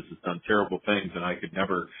heinous, this has done terrible things, and I could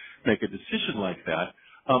never make a decision like that.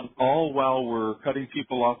 All while we're cutting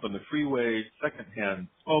people off on the freeway, secondhand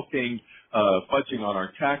smoking, fudging on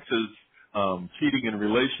our taxes, cheating in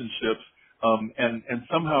relationships, and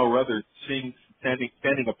somehow or other standing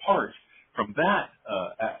apart from that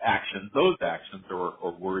those actions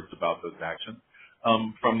or words about those actions,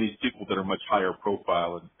 from these people that are much higher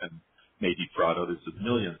profile and may defraud others of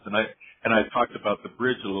millions. And I talked about the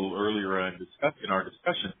bridge a little earlier in our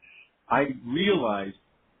discussion. I realized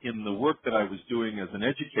in the work that I was doing as an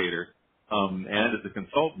educator and as a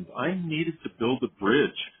consultant, I needed to build a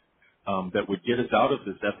bridge that would get us out of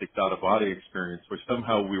this ethics out-of-body experience where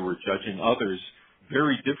somehow we were judging others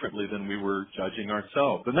very differently than we were judging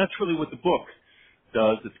ourselves. And that's really what the book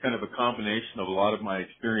does. It's kind of a combination of a lot of my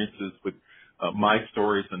experiences with my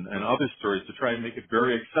stories and other stories to try and make it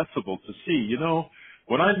very accessible to see,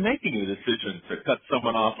 when I'm making a decision to cut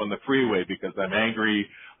someone off on the freeway because I'm angry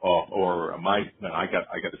or I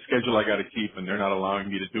got a schedule I got to keep and they're not allowing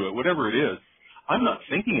me to do it, whatever it is, I'm not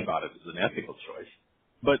thinking about it as an ethical choice.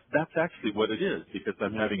 But that's actually what it is, because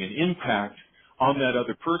I'm having an impact on that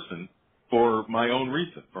other person for my own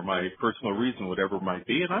reason, for my personal reason, whatever it might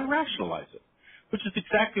be, and I rationalize it, which is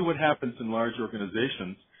exactly what happens in large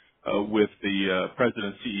organizations with the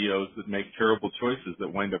president CEOs that make terrible choices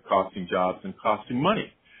that wind up costing jobs and costing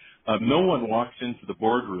money. No one walks into the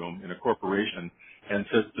boardroom in a corporation and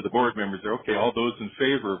says to the board members, okay, all those in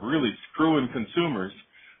favor of really screwing consumers,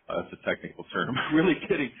 that's a technical term, really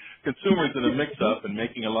getting consumers in a mix-up and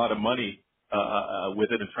making a lot of money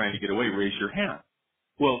with it and trying to get away, raise your hand.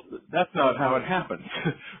 Well, that's not how it happens,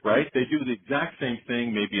 right? They do the exact same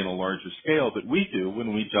thing, maybe in a larger scale, that we do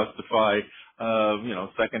when we justify,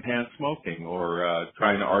 secondhand smoking or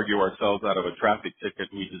trying to argue ourselves out of a traffic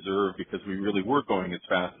ticket we deserve because we really were going as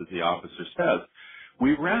fast as the officer says.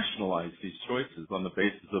 We rationalize these choices on the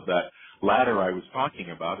basis of that ladder I was talking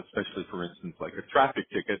about, especially, for instance, like a traffic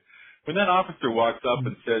ticket. When that officer walks up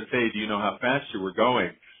and says, hey, do you know how fast you were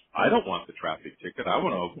going? I don't want the traffic ticket. I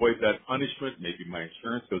want to avoid that punishment. Maybe my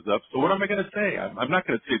insurance goes up. So what am I going to say? I'm not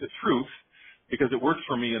going to say the truth because it works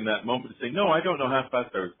for me in that moment to say, no, I don't know how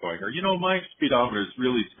fast I was going. Or, my speedometer is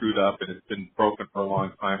really screwed up and it's been broken for a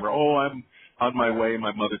long time. Or, I'm on my way.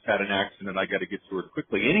 My mother's had an accident. I got to get to her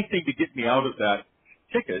quickly. Anything to get me out of that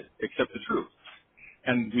ticket except the truth.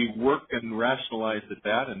 And we work and rationalize at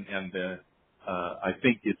that, and I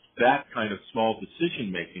think it's that kind of small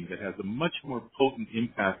decision-making that has a much more potent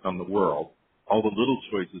impact on the world, all the little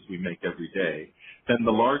choices we make every day, than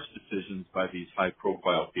the large decisions by these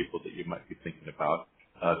high-profile people that you might be thinking about.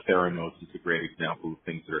 Theranos is a great example of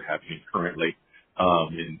things that are happening currently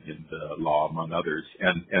in the law, among others,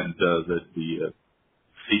 and the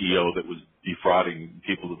CEO that was defrauding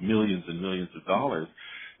people of millions and millions of dollars.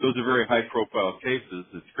 Those are very high-profile cases.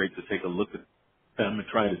 It's great to take a look at them and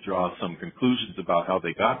try to draw some conclusions about how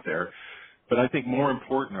they got there. But I think more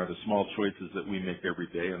important are the small choices that we make every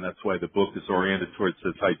day, and that's why the book is oriented towards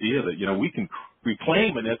this idea that, we can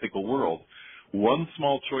reclaim an ethical world one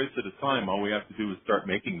small choice at a time. All we have to do is start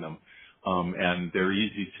making them. and they're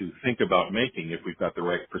easy to think about making if we've got the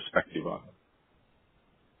right perspective on them.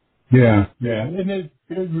 Yeah, yeah, and it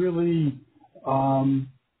really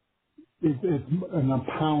it's an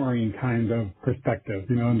empowering kind of perspective,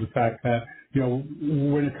 and the fact that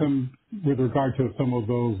when it comes with regard to some of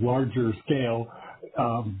those larger scale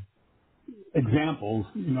examples,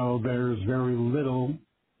 there's very little,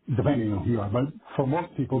 depending on who you are, but for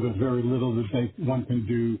most people, there's very little that one can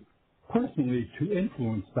do personally to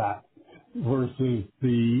influence that versus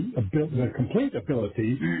the complete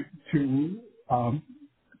ability to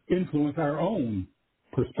influence our own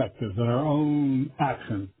perspectives and our own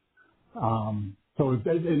actions. So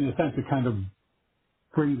in a sense, it kind of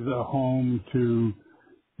brings it home to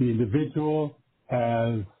the individual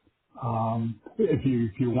as if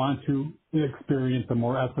you want to experience a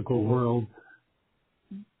more ethical world,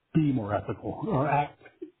 be more ethical or act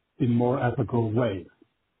in more ethical ways.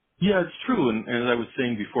 Yeah, it's true. And as I was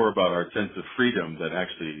saying before about our sense of freedom, that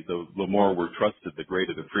actually the more we're trusted, the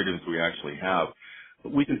greater the freedoms we actually have.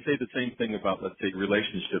 But we can say the same thing about, let's say,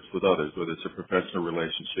 relationships with others, whether it's a professional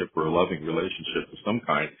relationship or a loving relationship of some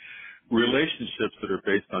kind. Relationships that are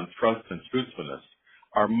based on trust and truthfulness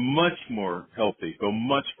are much more healthy, go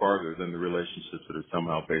much farther than the relationships that are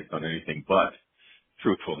somehow based on anything but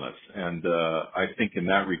truthfulness. And I think in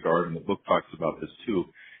that regard, and the book talks about this too,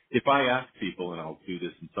 if I ask people, and I'll do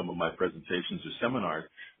this in some of my presentations or seminars,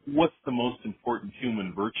 what's the most important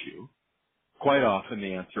human virtue? Quite often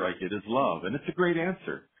the answer I get is love, and it's a great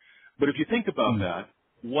answer. But if you think about that,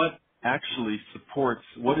 what actually supports,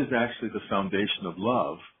 what is actually the foundation of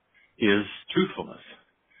love is truthfulness,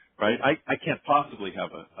 right? I can't possibly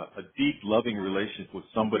have a deep, loving relationship with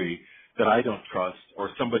somebody that I don't trust or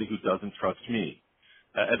somebody who doesn't trust me.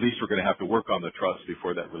 At least we're going to have to work on the trust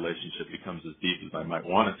before that relationship becomes as deep as I might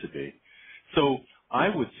want it to be. So I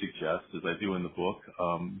would suggest, as I do in the book,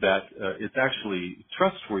 that it's actually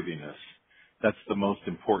trustworthiness that's the most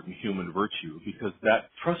important human virtue, because that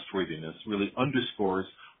trustworthiness really underscores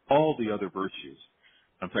all the other virtues.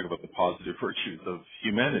 I'm talking about the positive virtues of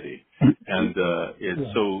humanity. And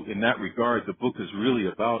so in that regard, the book is really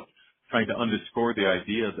about trying to underscore the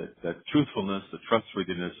idea that truthfulness, the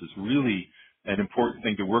trustworthiness is really an important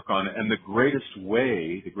thing to work on. And the greatest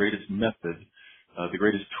way, the greatest method, the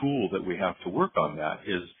greatest tool that we have to work on that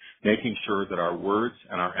is making sure that our words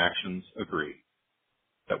and our actions agree,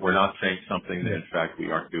 that we're not saying something that in fact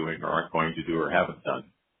we aren't doing or aren't going to do or haven't done.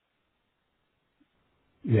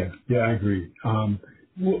 Yeah, I agree.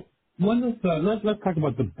 Let's talk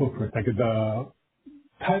about the book for a second. The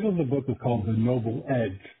title of the book is called The Noble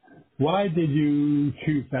Edge. Why did you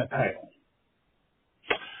choose that title?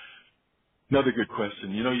 Another good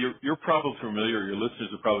question. You're probably familiar, your listeners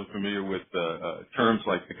are probably familiar with terms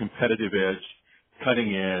like the competitive edge,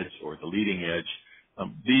 cutting edge, or the leading edge.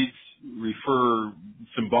 These refer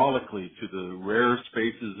symbolically to the rare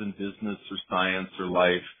spaces in business or science or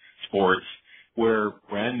life, sports, where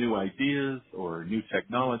brand new ideas or new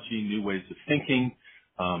technology, new ways of thinking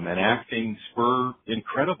and acting spur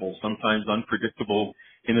incredible, sometimes unpredictable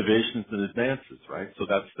innovations and advances, right? So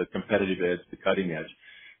that's the competitive edge, the cutting edge.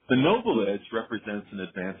 The noble edge represents an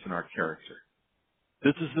advance in our character.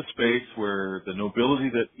 This is the space where the nobility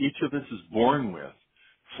that each of us is born with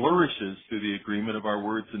flourishes through the agreement of our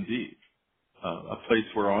words and deeds, a place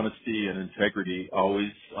where honesty and integrity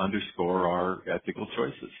always underscore our ethical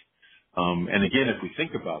choices. And again, if we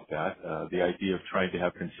think about that, the idea of trying to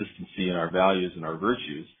have consistency in our values and our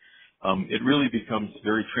virtues, it really becomes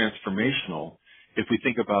very transformational if we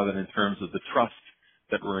think about it in terms of the trust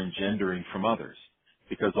that we're engendering from others.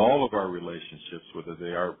 Because all of our relationships, whether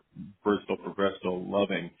they are personal, professional,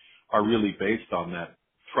 loving, are really based on that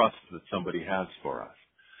trust that somebody has for us.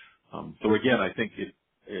 So again, I think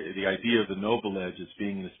the idea of the noble edge is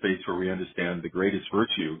being in a space where we understand the greatest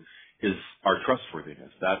virtue is our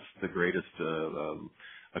trustworthiness. That's the greatest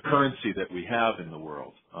a currency that we have in the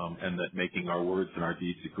world, and that making our words and our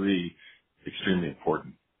deeds agree is extremely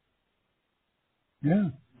important. Yeah,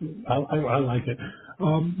 I like it.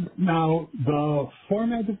 Now, the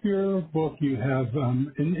format of your book, you have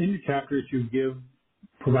in your chapters, you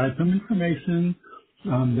provide some information.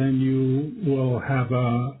 Then you will have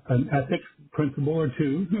an ethics principle or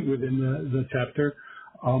two within the chapter,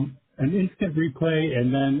 an instant replay,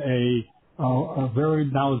 and then a very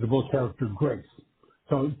knowledgeable character, Grace.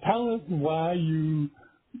 So tell us why you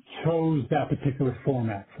chose that particular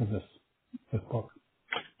format for this book.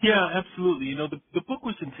 Yeah, absolutely. The book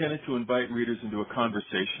was intended to invite readers into a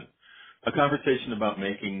conversation about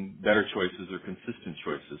making better choices or consistent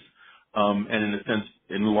choices. and in a sense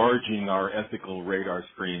enlarging our ethical radar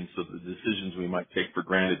screen so the decisions we might take for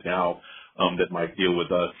granted now that might deal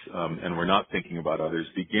with us and we're not thinking about others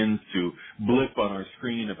begins to blip on our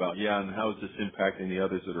screen about, yeah, and how is this impacting the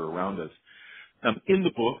others that are around us. In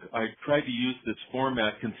the book, I tried to use this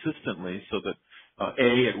format consistently so that,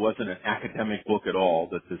 it wasn't an academic book at all,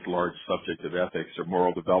 that this large subject of ethics or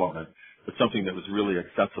moral development, but something that was really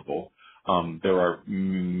accessible. There are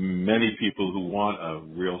many people who want a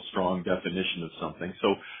real strong definition of something.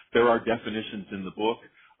 So there are definitions in the book,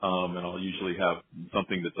 and I'll usually have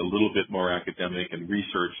something that's a little bit more academic and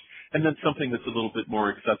research, and then something that's a little bit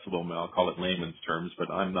more accessible. I'll call it layman's terms,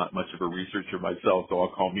 but I'm not much of a researcher myself, so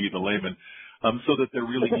I'll call me the layman, so that they're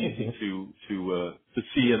really easy to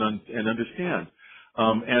see and understand.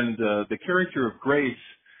 The character of Grace,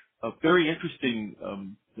 a very interesting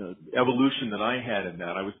evolution that I had in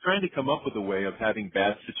that. I was trying to come up with a way of having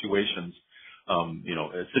bad situations,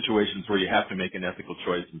 situations where you have to make an ethical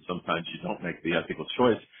choice, and sometimes you don't make the ethical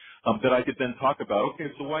choice. That I could then talk about.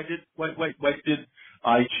 Okay, so why did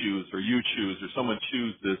I choose, or you choose, or someone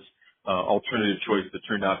choose this alternative choice that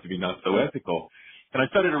turned out to be not so ethical? And I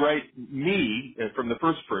started to write me from the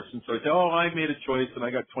first person. So I said, I made a choice and I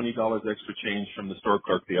got $20 extra change from the store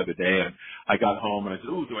clerk the other day. And I got home and I said,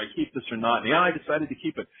 do I keep this or not? And yeah, I decided to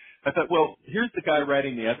keep it. I thought, well, here's the guy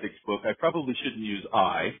writing the ethics book. I probably shouldn't use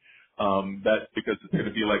I. That's because it's going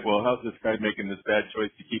to be like, well, how's this guy making this bad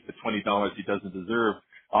choice to keep the $20 he doesn't deserve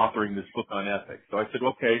authoring this book on ethics? So I said,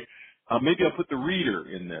 okay. Maybe I'll put the reader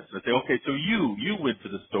in this. I say, okay, so you went to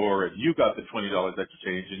the store and you got the $20 extra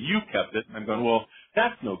change and you kept it. And I'm going, well,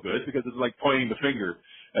 that's no good because it's like pointing the finger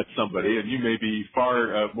at somebody, and you may be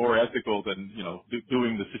far more ethical than,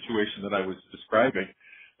 doing the situation that I was describing.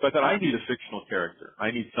 So I thought I need a fictional character.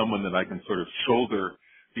 I need someone that I can sort of shoulder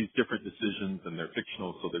these different decisions, and they're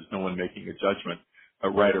fictional, so there's no one making a judgment,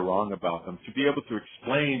 right or wrong about them, to be able to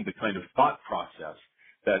explain the kind of thought process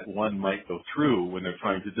that one might go through when they're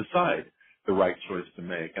trying to decide the right choice to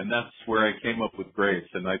make. And that's where I came up with Grace,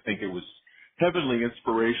 and I think it was heavenly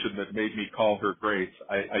inspiration that made me call her Grace.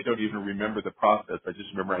 I don't even remember the process. I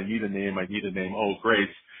just remember I need a name,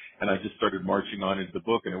 Grace, and I just started marching on into the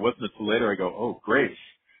book, and it wasn't until later I go, Grace.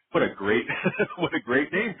 What a great, what a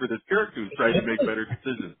great name for this character who's trying to make better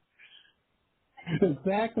decisions.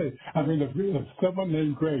 Exactly. I mean, if someone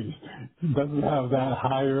named Grace doesn't have that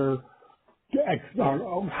higher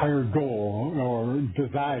goal or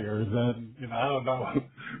desire, then I don't know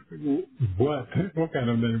what kind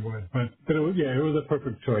of name it was, but it was a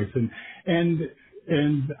perfect choice,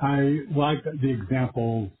 and I liked the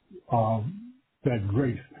examples that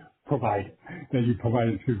Grace provided, that you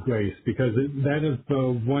provided through Grace, because that is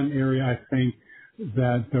the one area I think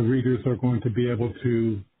that the readers are going to be able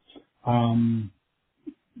to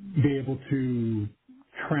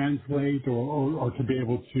translate or to be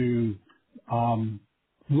able to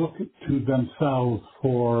look to themselves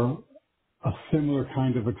for a similar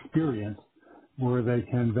kind of experience where they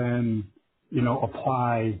can then,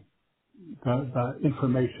 apply the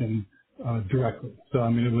information directly. So, I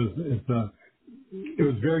mean, it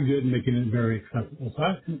was very good in making it very accessible. So,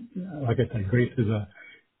 like I said, Grace is a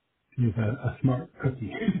smart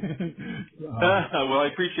cookie. Well, I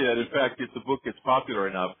appreciate it. In fact, if the book gets popular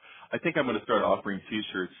enough, I think I'm going to start offering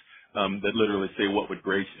T-shirts that literally say, "What would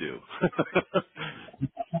Grace do?"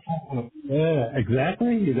 Yeah,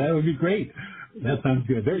 exactly. That would be great. That sounds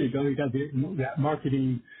good. There you go. You got that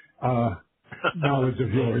marketing knowledge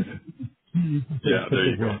of yours. Yeah, there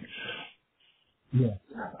you go. Yeah.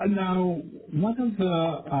 Now, one of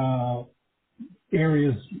the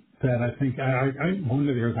areas that I think one of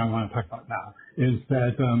the areas I want to talk about now is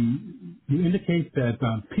that you indicate that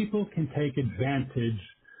people can take advantage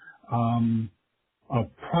of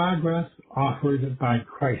progress offered by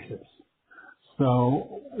crisis.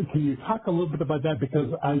 So can you talk a little bit about that?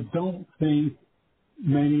 Because I don't think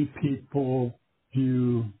many people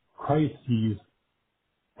view crises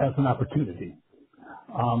as an opportunity.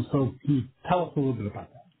 So can you tell us a little bit about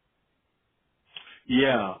that?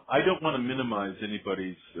 Yeah, I don't want to minimize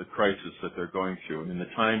anybody's crisis that they're going through. And in the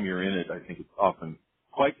time you're in it, I think it's often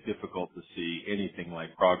quite difficult to see anything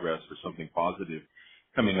like progress or something positive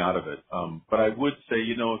coming out of it. But I would say,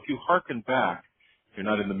 if you hearken back, you're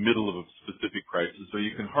not in the middle of a specific crisis, or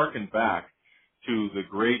you can hearken back to the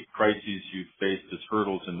great crises you've faced as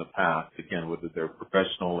hurdles in the past, again, whether they're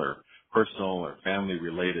professional or personal or family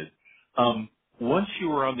related. Once you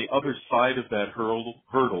were on the other side of that hurdle,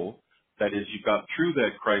 that is, you got through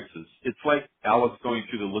that crisis, it's like Alice going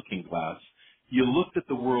through the looking glass. You looked at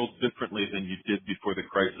the world differently than you did before the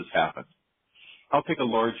crisis happened. I'll take a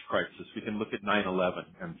large crisis. We can look at 9/11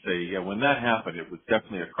 and say, yeah, when that happened, it was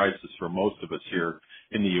definitely a crisis for most of us here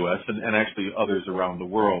in the U.S. and actually others around the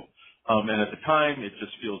world. And at the time, it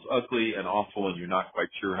just feels ugly and awful, and you're not quite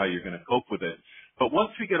sure how you're going to cope with it. But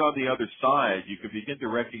once we get on the other side, you can begin to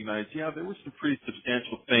recognize, yeah, there were some pretty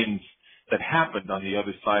substantial things that happened on the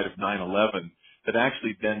other side of 9/11 that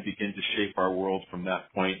actually then begin to shape our world from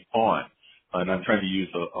that point on. And I'm trying to use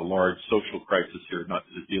a large social crisis here, not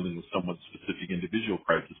just dealing with someone's specific individual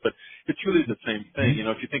crisis, but it's really the same thing. You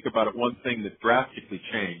know, if you think about it, one thing that drastically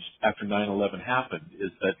changed after 9/11 happened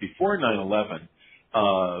is that before 9/11,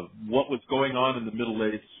 what was going on in the Middle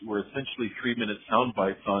East were essentially 3-minute sound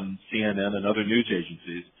bites on CNN and other news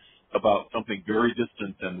agencies about something very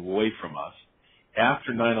distant and away from us.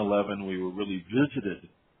 After 9/11, we were really visited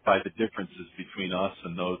by the differences between us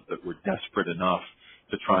and those that were desperate enough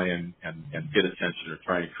to try and get attention or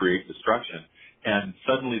try and create destruction. And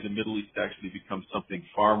suddenly the Middle East actually becomes something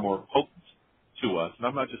far more potent to us. And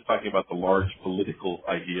I'm not just talking about the large political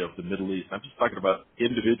idea of the Middle East. I'm just talking about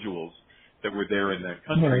individuals that were there in that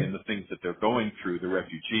country Right. and the things that they're going through, the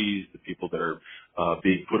refugees, the people that are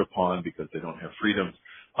being put upon because they don't have freedoms.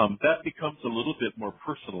 That becomes a little bit more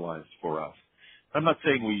personalized for us. I'm not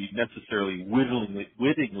saying we necessarily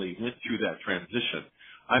wittingly went through that transition.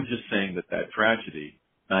 I'm just saying that that tragedy,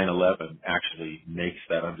 9/11, actually makes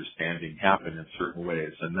that understanding happen in certain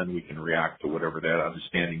ways, and then we can react to whatever that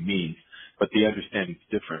understanding means. But the understanding's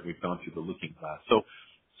different. We've gone through the looking glass. So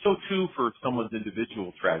too for someone's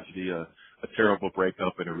individual tragedy, a terrible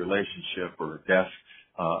breakup in a relationship or a death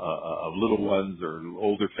of little ones or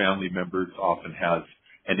older family members often has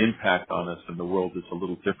an impact on us, and the world is a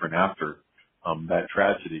little different after that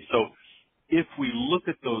tragedy. So if we look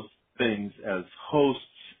at those things as hosts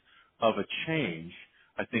of a change,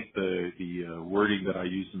 I think the wording that I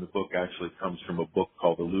use in the book actually comes from a book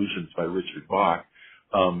called Illusions by Richard Bach.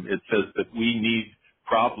 It says that we need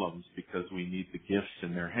problems because we need the gifts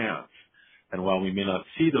in their hands. And while we may not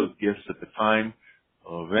see those gifts at the time,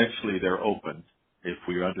 eventually they're opened if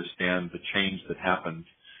we understand the change that happens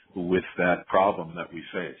with that problem that we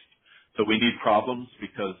faced. So we need problems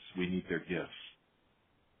because we need their gifts.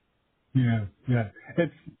 Yeah, yeah.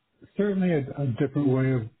 It's certainly a different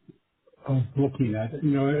way of looking at it,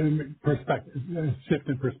 perspective, a shift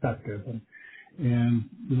in perspective. And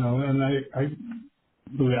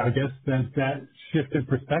I guess that shift in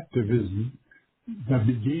perspective is the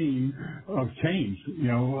beginning of change,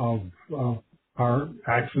 of our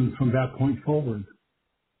actions from that point forward.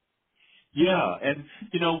 Yeah, and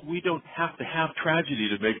we don't have to have tragedy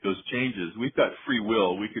to make those changes. We've got free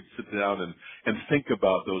will. We could sit down and think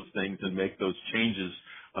about those things and make those changes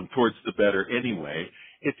towards the better anyway.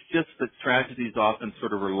 It's just that tragedies often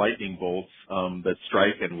sort of are lightning bolts that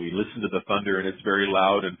strike, and we listen to the thunder, and it's very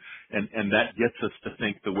loud, and that gets us to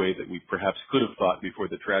think the way that we perhaps could have thought before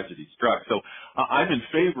the tragedy struck. So I'm in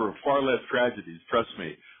favor of far less tragedies, trust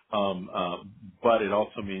me, but it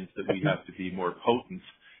also means that we have to be more potent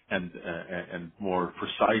and more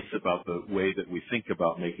precise about the way that we think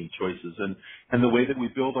about making choices and the way that we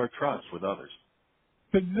build our trust with others.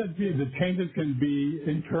 The changes can be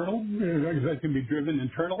internal, that can be driven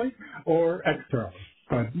internally or externally.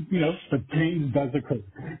 But change does occur.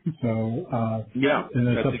 So, yeah, and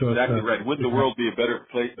that's exactly right. Wouldn't the world be a better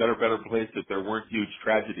place if there weren't huge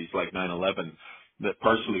tragedies like 9/11 that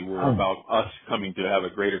partially were about us coming to have a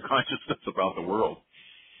greater consciousness about the world?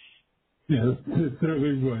 Yes, it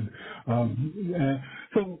certainly would.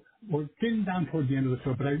 So we're getting down toward the end of the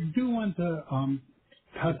show, but I do want to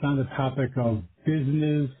touch on the topic of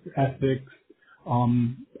business ethics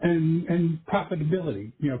and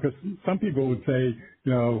profitability. Because some people would say,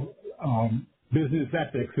 business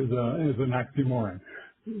ethics is an oxymoron.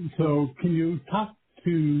 So can you talk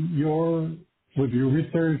to with your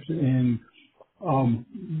research and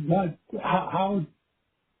how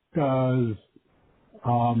does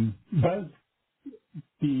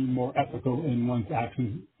be more ethical in one's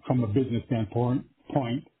actions from a business standpoint,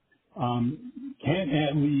 can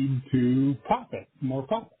it lead to more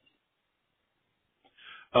profit?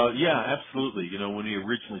 Yeah, absolutely. When we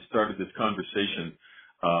originally started this conversation,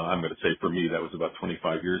 I'm going to say for me that was about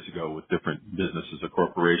 25 years ago with different businesses or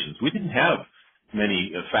corporations. We didn't have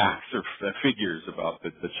many facts or figures about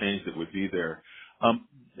the change that would be there.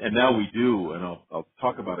 And now we do, and I'll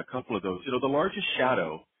talk about a couple of those. The largest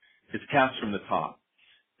shadow is cast from the top.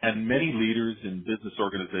 And many leaders in business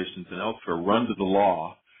organizations and elsewhere run to the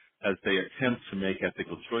law as they attempt to make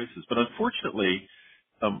ethical choices. But unfortunately,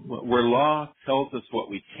 where law tells us what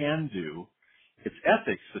we can do, it's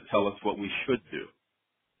ethics that tell us what we should do.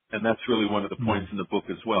 And that's really one of the Hmm. points in the book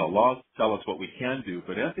as well. Laws tell us what we can do,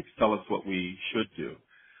 but ethics tell us what we should do.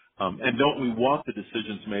 And don't we want the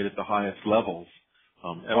decisions made at the highest levels,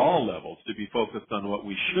 at all levels, to be focused on what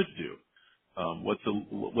we should do?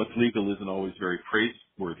 What's legal isn't always very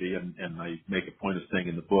praiseworthy, and I make a point of saying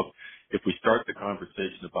in the book, if we start the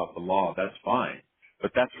conversation about the law, that's fine,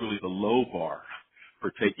 but that's really the low bar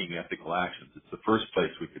for taking ethical actions. It's the first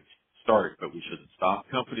place we could start, but we shouldn't stop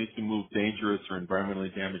companies who move dangerous or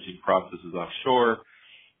environmentally damaging processes offshore,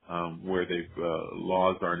 where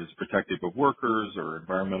laws aren't as protective of workers or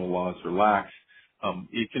environmental laws are lax.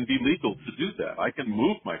 It can be legal to do that. I can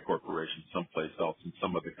move my corporation someplace else in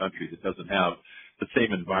some other country that doesn't have the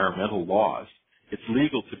same environmental laws. It's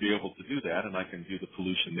legal to be able to do that, and I can do the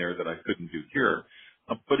pollution there that I couldn't do here.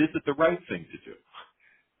 But is it the right thing to do?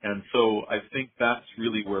 And so I think that's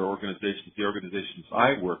really where the organizations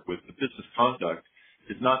I work with, the business conduct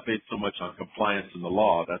is not based so much on compliance in the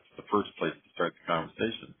law. That's the first place to start the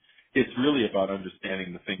conversation. It's really about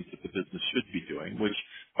understanding the things that the business should be doing, which,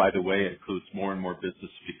 by the way, includes more and more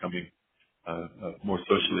business becoming more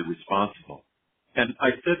socially responsible. And I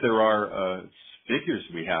said there are figures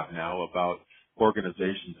we have now about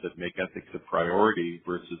organizations that make ethics a priority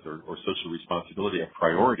versus or social responsibility a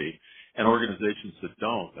priority, and organizations that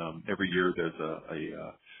don't. Every year there's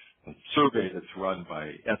a survey that's run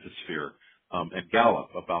by Ethisphere and Gallup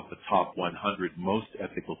about the top 100 most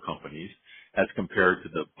ethical companies as compared to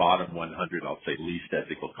the bottom 100, I'll say, least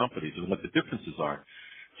ethical companies, and what the differences are.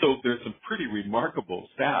 So there's some pretty remarkable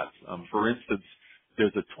stats. For instance,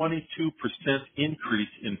 there's a 22% increase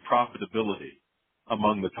in profitability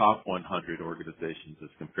among the top 100 organizations as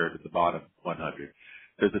compared to the bottom 100.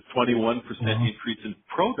 There's a 21% increase in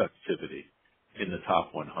productivity in the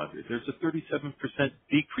top 100. There's a 37%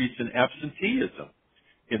 decrease in absenteeism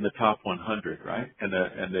in the top 100, right? And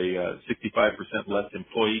a 65% less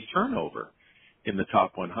employee turnover in the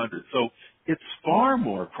top 100. So it's far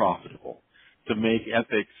more profitable to make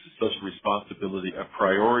ethics, social responsibility a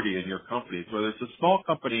priority in your companies, whether it's a small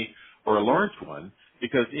company or a large one,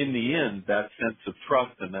 because in the end, that sense of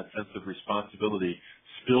trust and that sense of responsibility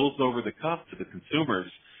spills over the cup to the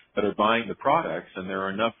consumers that are buying the products, and there are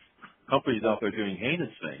enough companies out there doing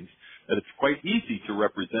heinous things that it's quite easy to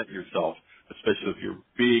represent yourself, especially if you're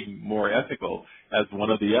being more ethical, as one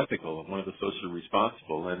of the ethical and one of the socially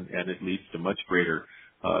responsible, and it leads to much greater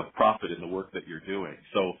profit in the work that you're doing.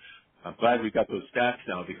 So I'm glad we got those stats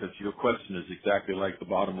now, because your question is exactly like the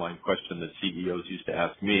bottom line question that CEOs used to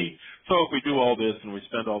ask me. So if we do all this and we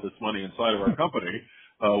spend all this money inside of our company,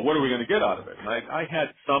 what are we going to get out of it? And I had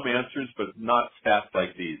some answers, but not stats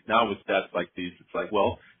like these. Now with stats like these, it's like,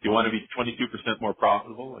 well, do you want to be 22% more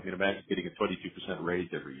profitable? I can imagine getting a 22% raise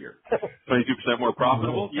every year. 22% more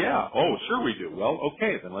profitable? Yeah. Oh, sure we do. Well,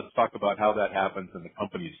 okay, then let's talk about how that happens and the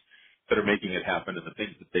companies that are making it happen and the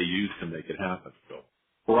things that they use to make it happen. So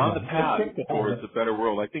we're on the path towards a better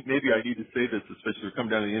world. I think maybe I need to say this, especially if we come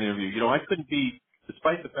down to the interview. You know, I couldn't be,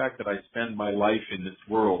 despite the fact that I spend my life in this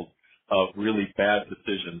world of really bad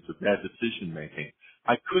decisions, of bad decision making,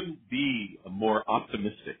 I couldn't be more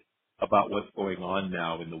optimistic about what's going on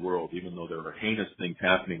now in the world, even though there are heinous things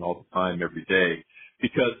happening all the time, every day,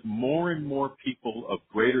 because more and more people of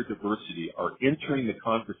greater diversity are entering the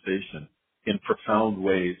conversation in profound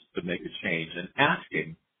ways to make a change and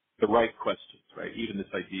asking the right questions, right? Even this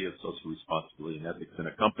idea of social responsibility and ethics in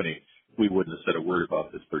a company, we wouldn't have said a word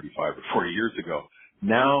about this 35 or 40 years ago.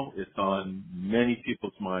 Now it's on many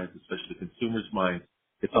people's minds, especially consumers' minds.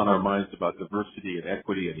 It's on our minds about diversity and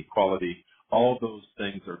equity and equality. All those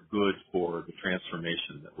things are good for the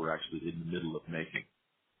transformation that we're actually in the middle of making.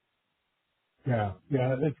 Yeah,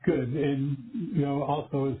 that's good. And,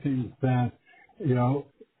 also it seems that,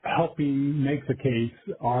 helping make the case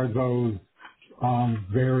are those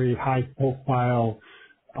very high profile,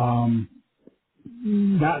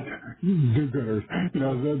 not do-gooders,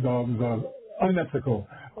 the unethical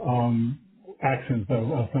actions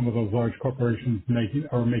of some of those large corporations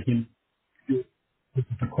making this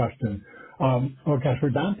is the question. Oh gosh, we're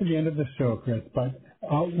down to the end of the show, Chris, but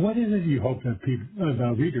what is it you hope that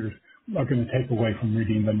the readers are going to take away from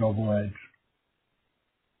reading The Noble Edge?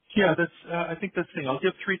 Yeah, I think that's the thing. I'll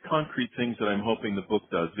give 3 concrete things that I'm hoping the book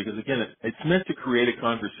does, because again, it's meant to create a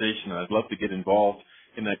conversation, and I'd love to get involved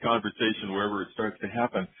in that conversation wherever it starts to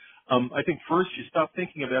happen. I think first, you stop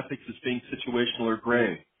thinking of ethics as being situational or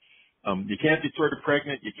gray. You can't be sort of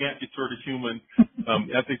pregnant. You can't be sort of human.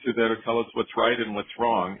 Ethics are there to tell us what's right and what's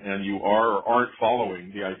wrong, and you are or aren't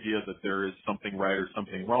following the idea that there is something right or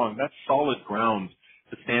something wrong. That's solid ground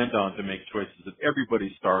to stand on to make choices, and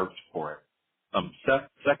everybody starves for it.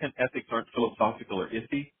 Second, ethics aren't philosophical or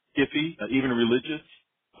iffy, even religious.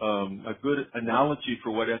 a good analogy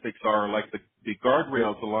for what ethics are like the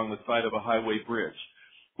guardrails along the side of a highway bridge.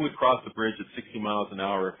 Who would cross the bridge at 60 miles an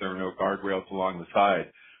hour if there were no guardrails along the side?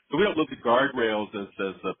 So we don't look at guardrails as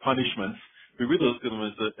punishments. We really look at them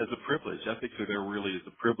as a privilege. Ethics are there really as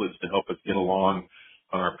a privilege to help us get along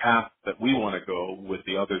on our path that we want to go with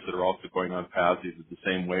the others that are also going on paths either the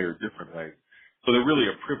same way or different ways. So they're really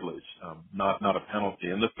a privilege, not a penalty.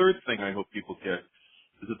 And the third thing I hope people get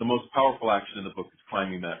is that the most powerful action in the book is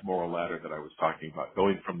climbing that moral ladder that I was talking about,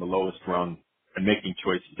 going from the lowest rung and making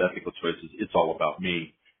choices, ethical choices. It's all about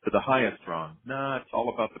me. To the highest rung, it's all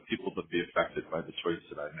about the people that be affected by the choice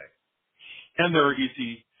that I make. And there are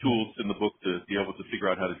easy tools in the book to be able to figure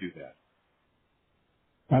out how to do that.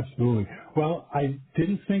 Absolutely. Well, I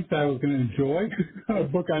didn't think that I was going to enjoy a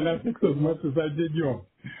book on ethics as much as I did yours,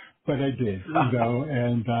 but I did,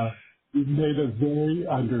 and it made it very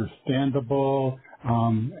understandable,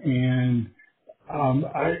 and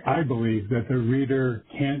I believe that the reader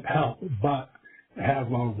can't help but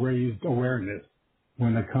have a raised awareness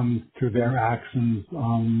when it comes to their actions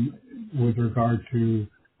with regard to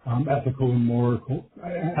ethical and moral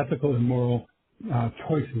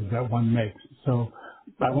choices that one makes. So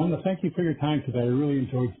I want to thank you for your time today. I really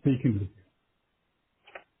enjoyed speaking with you.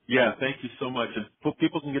 Yeah, thank you so much. And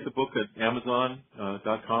people can get the book at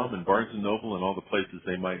Amazon.com and Barnes & Noble and all the places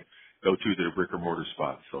they might go to their brick or mortar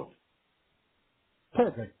spots. So.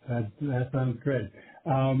 Perfect. That sounds great.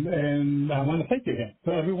 And I want to thank you again.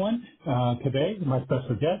 So everyone, today my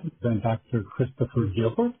special guest has been Dr. Christopher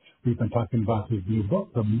Gilbert. We've been talking about his new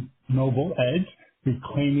book, The Noble Edge,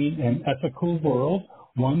 Reclaiming an Ethical World,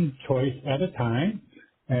 One Choice at a Time.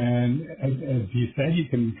 And as you said, you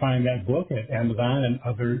can find that book at Amazon and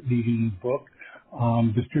other leading book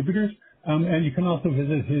distributors. And you can also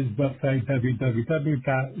visit his website,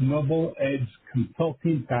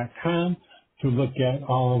 www.nobleedgeconsulting.com, to look at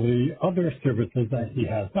all the other services that he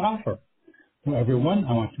has to offer. So everyone,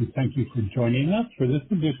 I want to thank you for joining us for this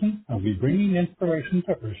edition of the Bringing Inspiration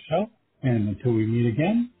to Earth show. And until we meet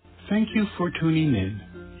again, thank you for tuning in.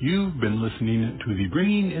 You've been listening to the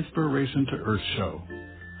Bringing Inspiration to Earth show.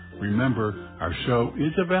 Remember, our show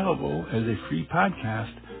is available as a free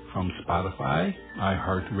podcast from Spotify,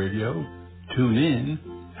 iHeartRadio, TuneIn,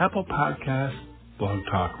 Apple Podcasts, Blog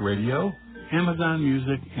Talk Radio, Amazon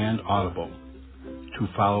Music, and Audible. To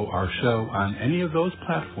follow our show on any of those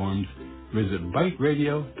platforms, visit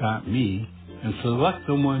biteradio.me and select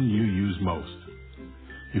the one you use most.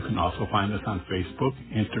 You can also find us on Facebook,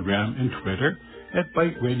 Instagram, and Twitter at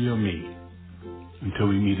Byte Radio Me. Until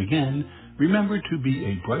we meet again, remember to be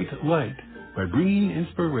a bright light by bringing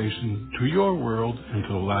inspiration to your world and to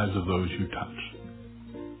the lives of those you touch.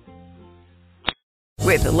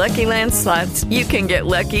 With the Lucky Land Slots, you can get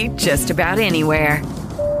lucky just about anywhere.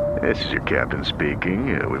 This is your captain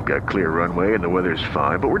speaking. We've got clear runway and the weather's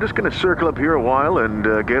fine, but we're just going to circle up here a while and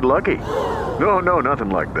get lucky. No,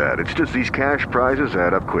 nothing like that. It's just these cash prizes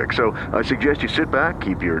add up quick. So I suggest you sit back,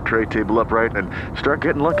 keep your tray table upright, and start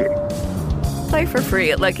getting lucky. Play for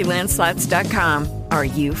free at LuckyLandSlots.com. Are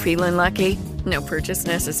you feeling lucky? No purchase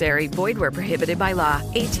necessary. Void where prohibited by law.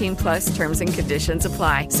 18+ terms and conditions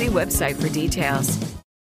apply. See website for details.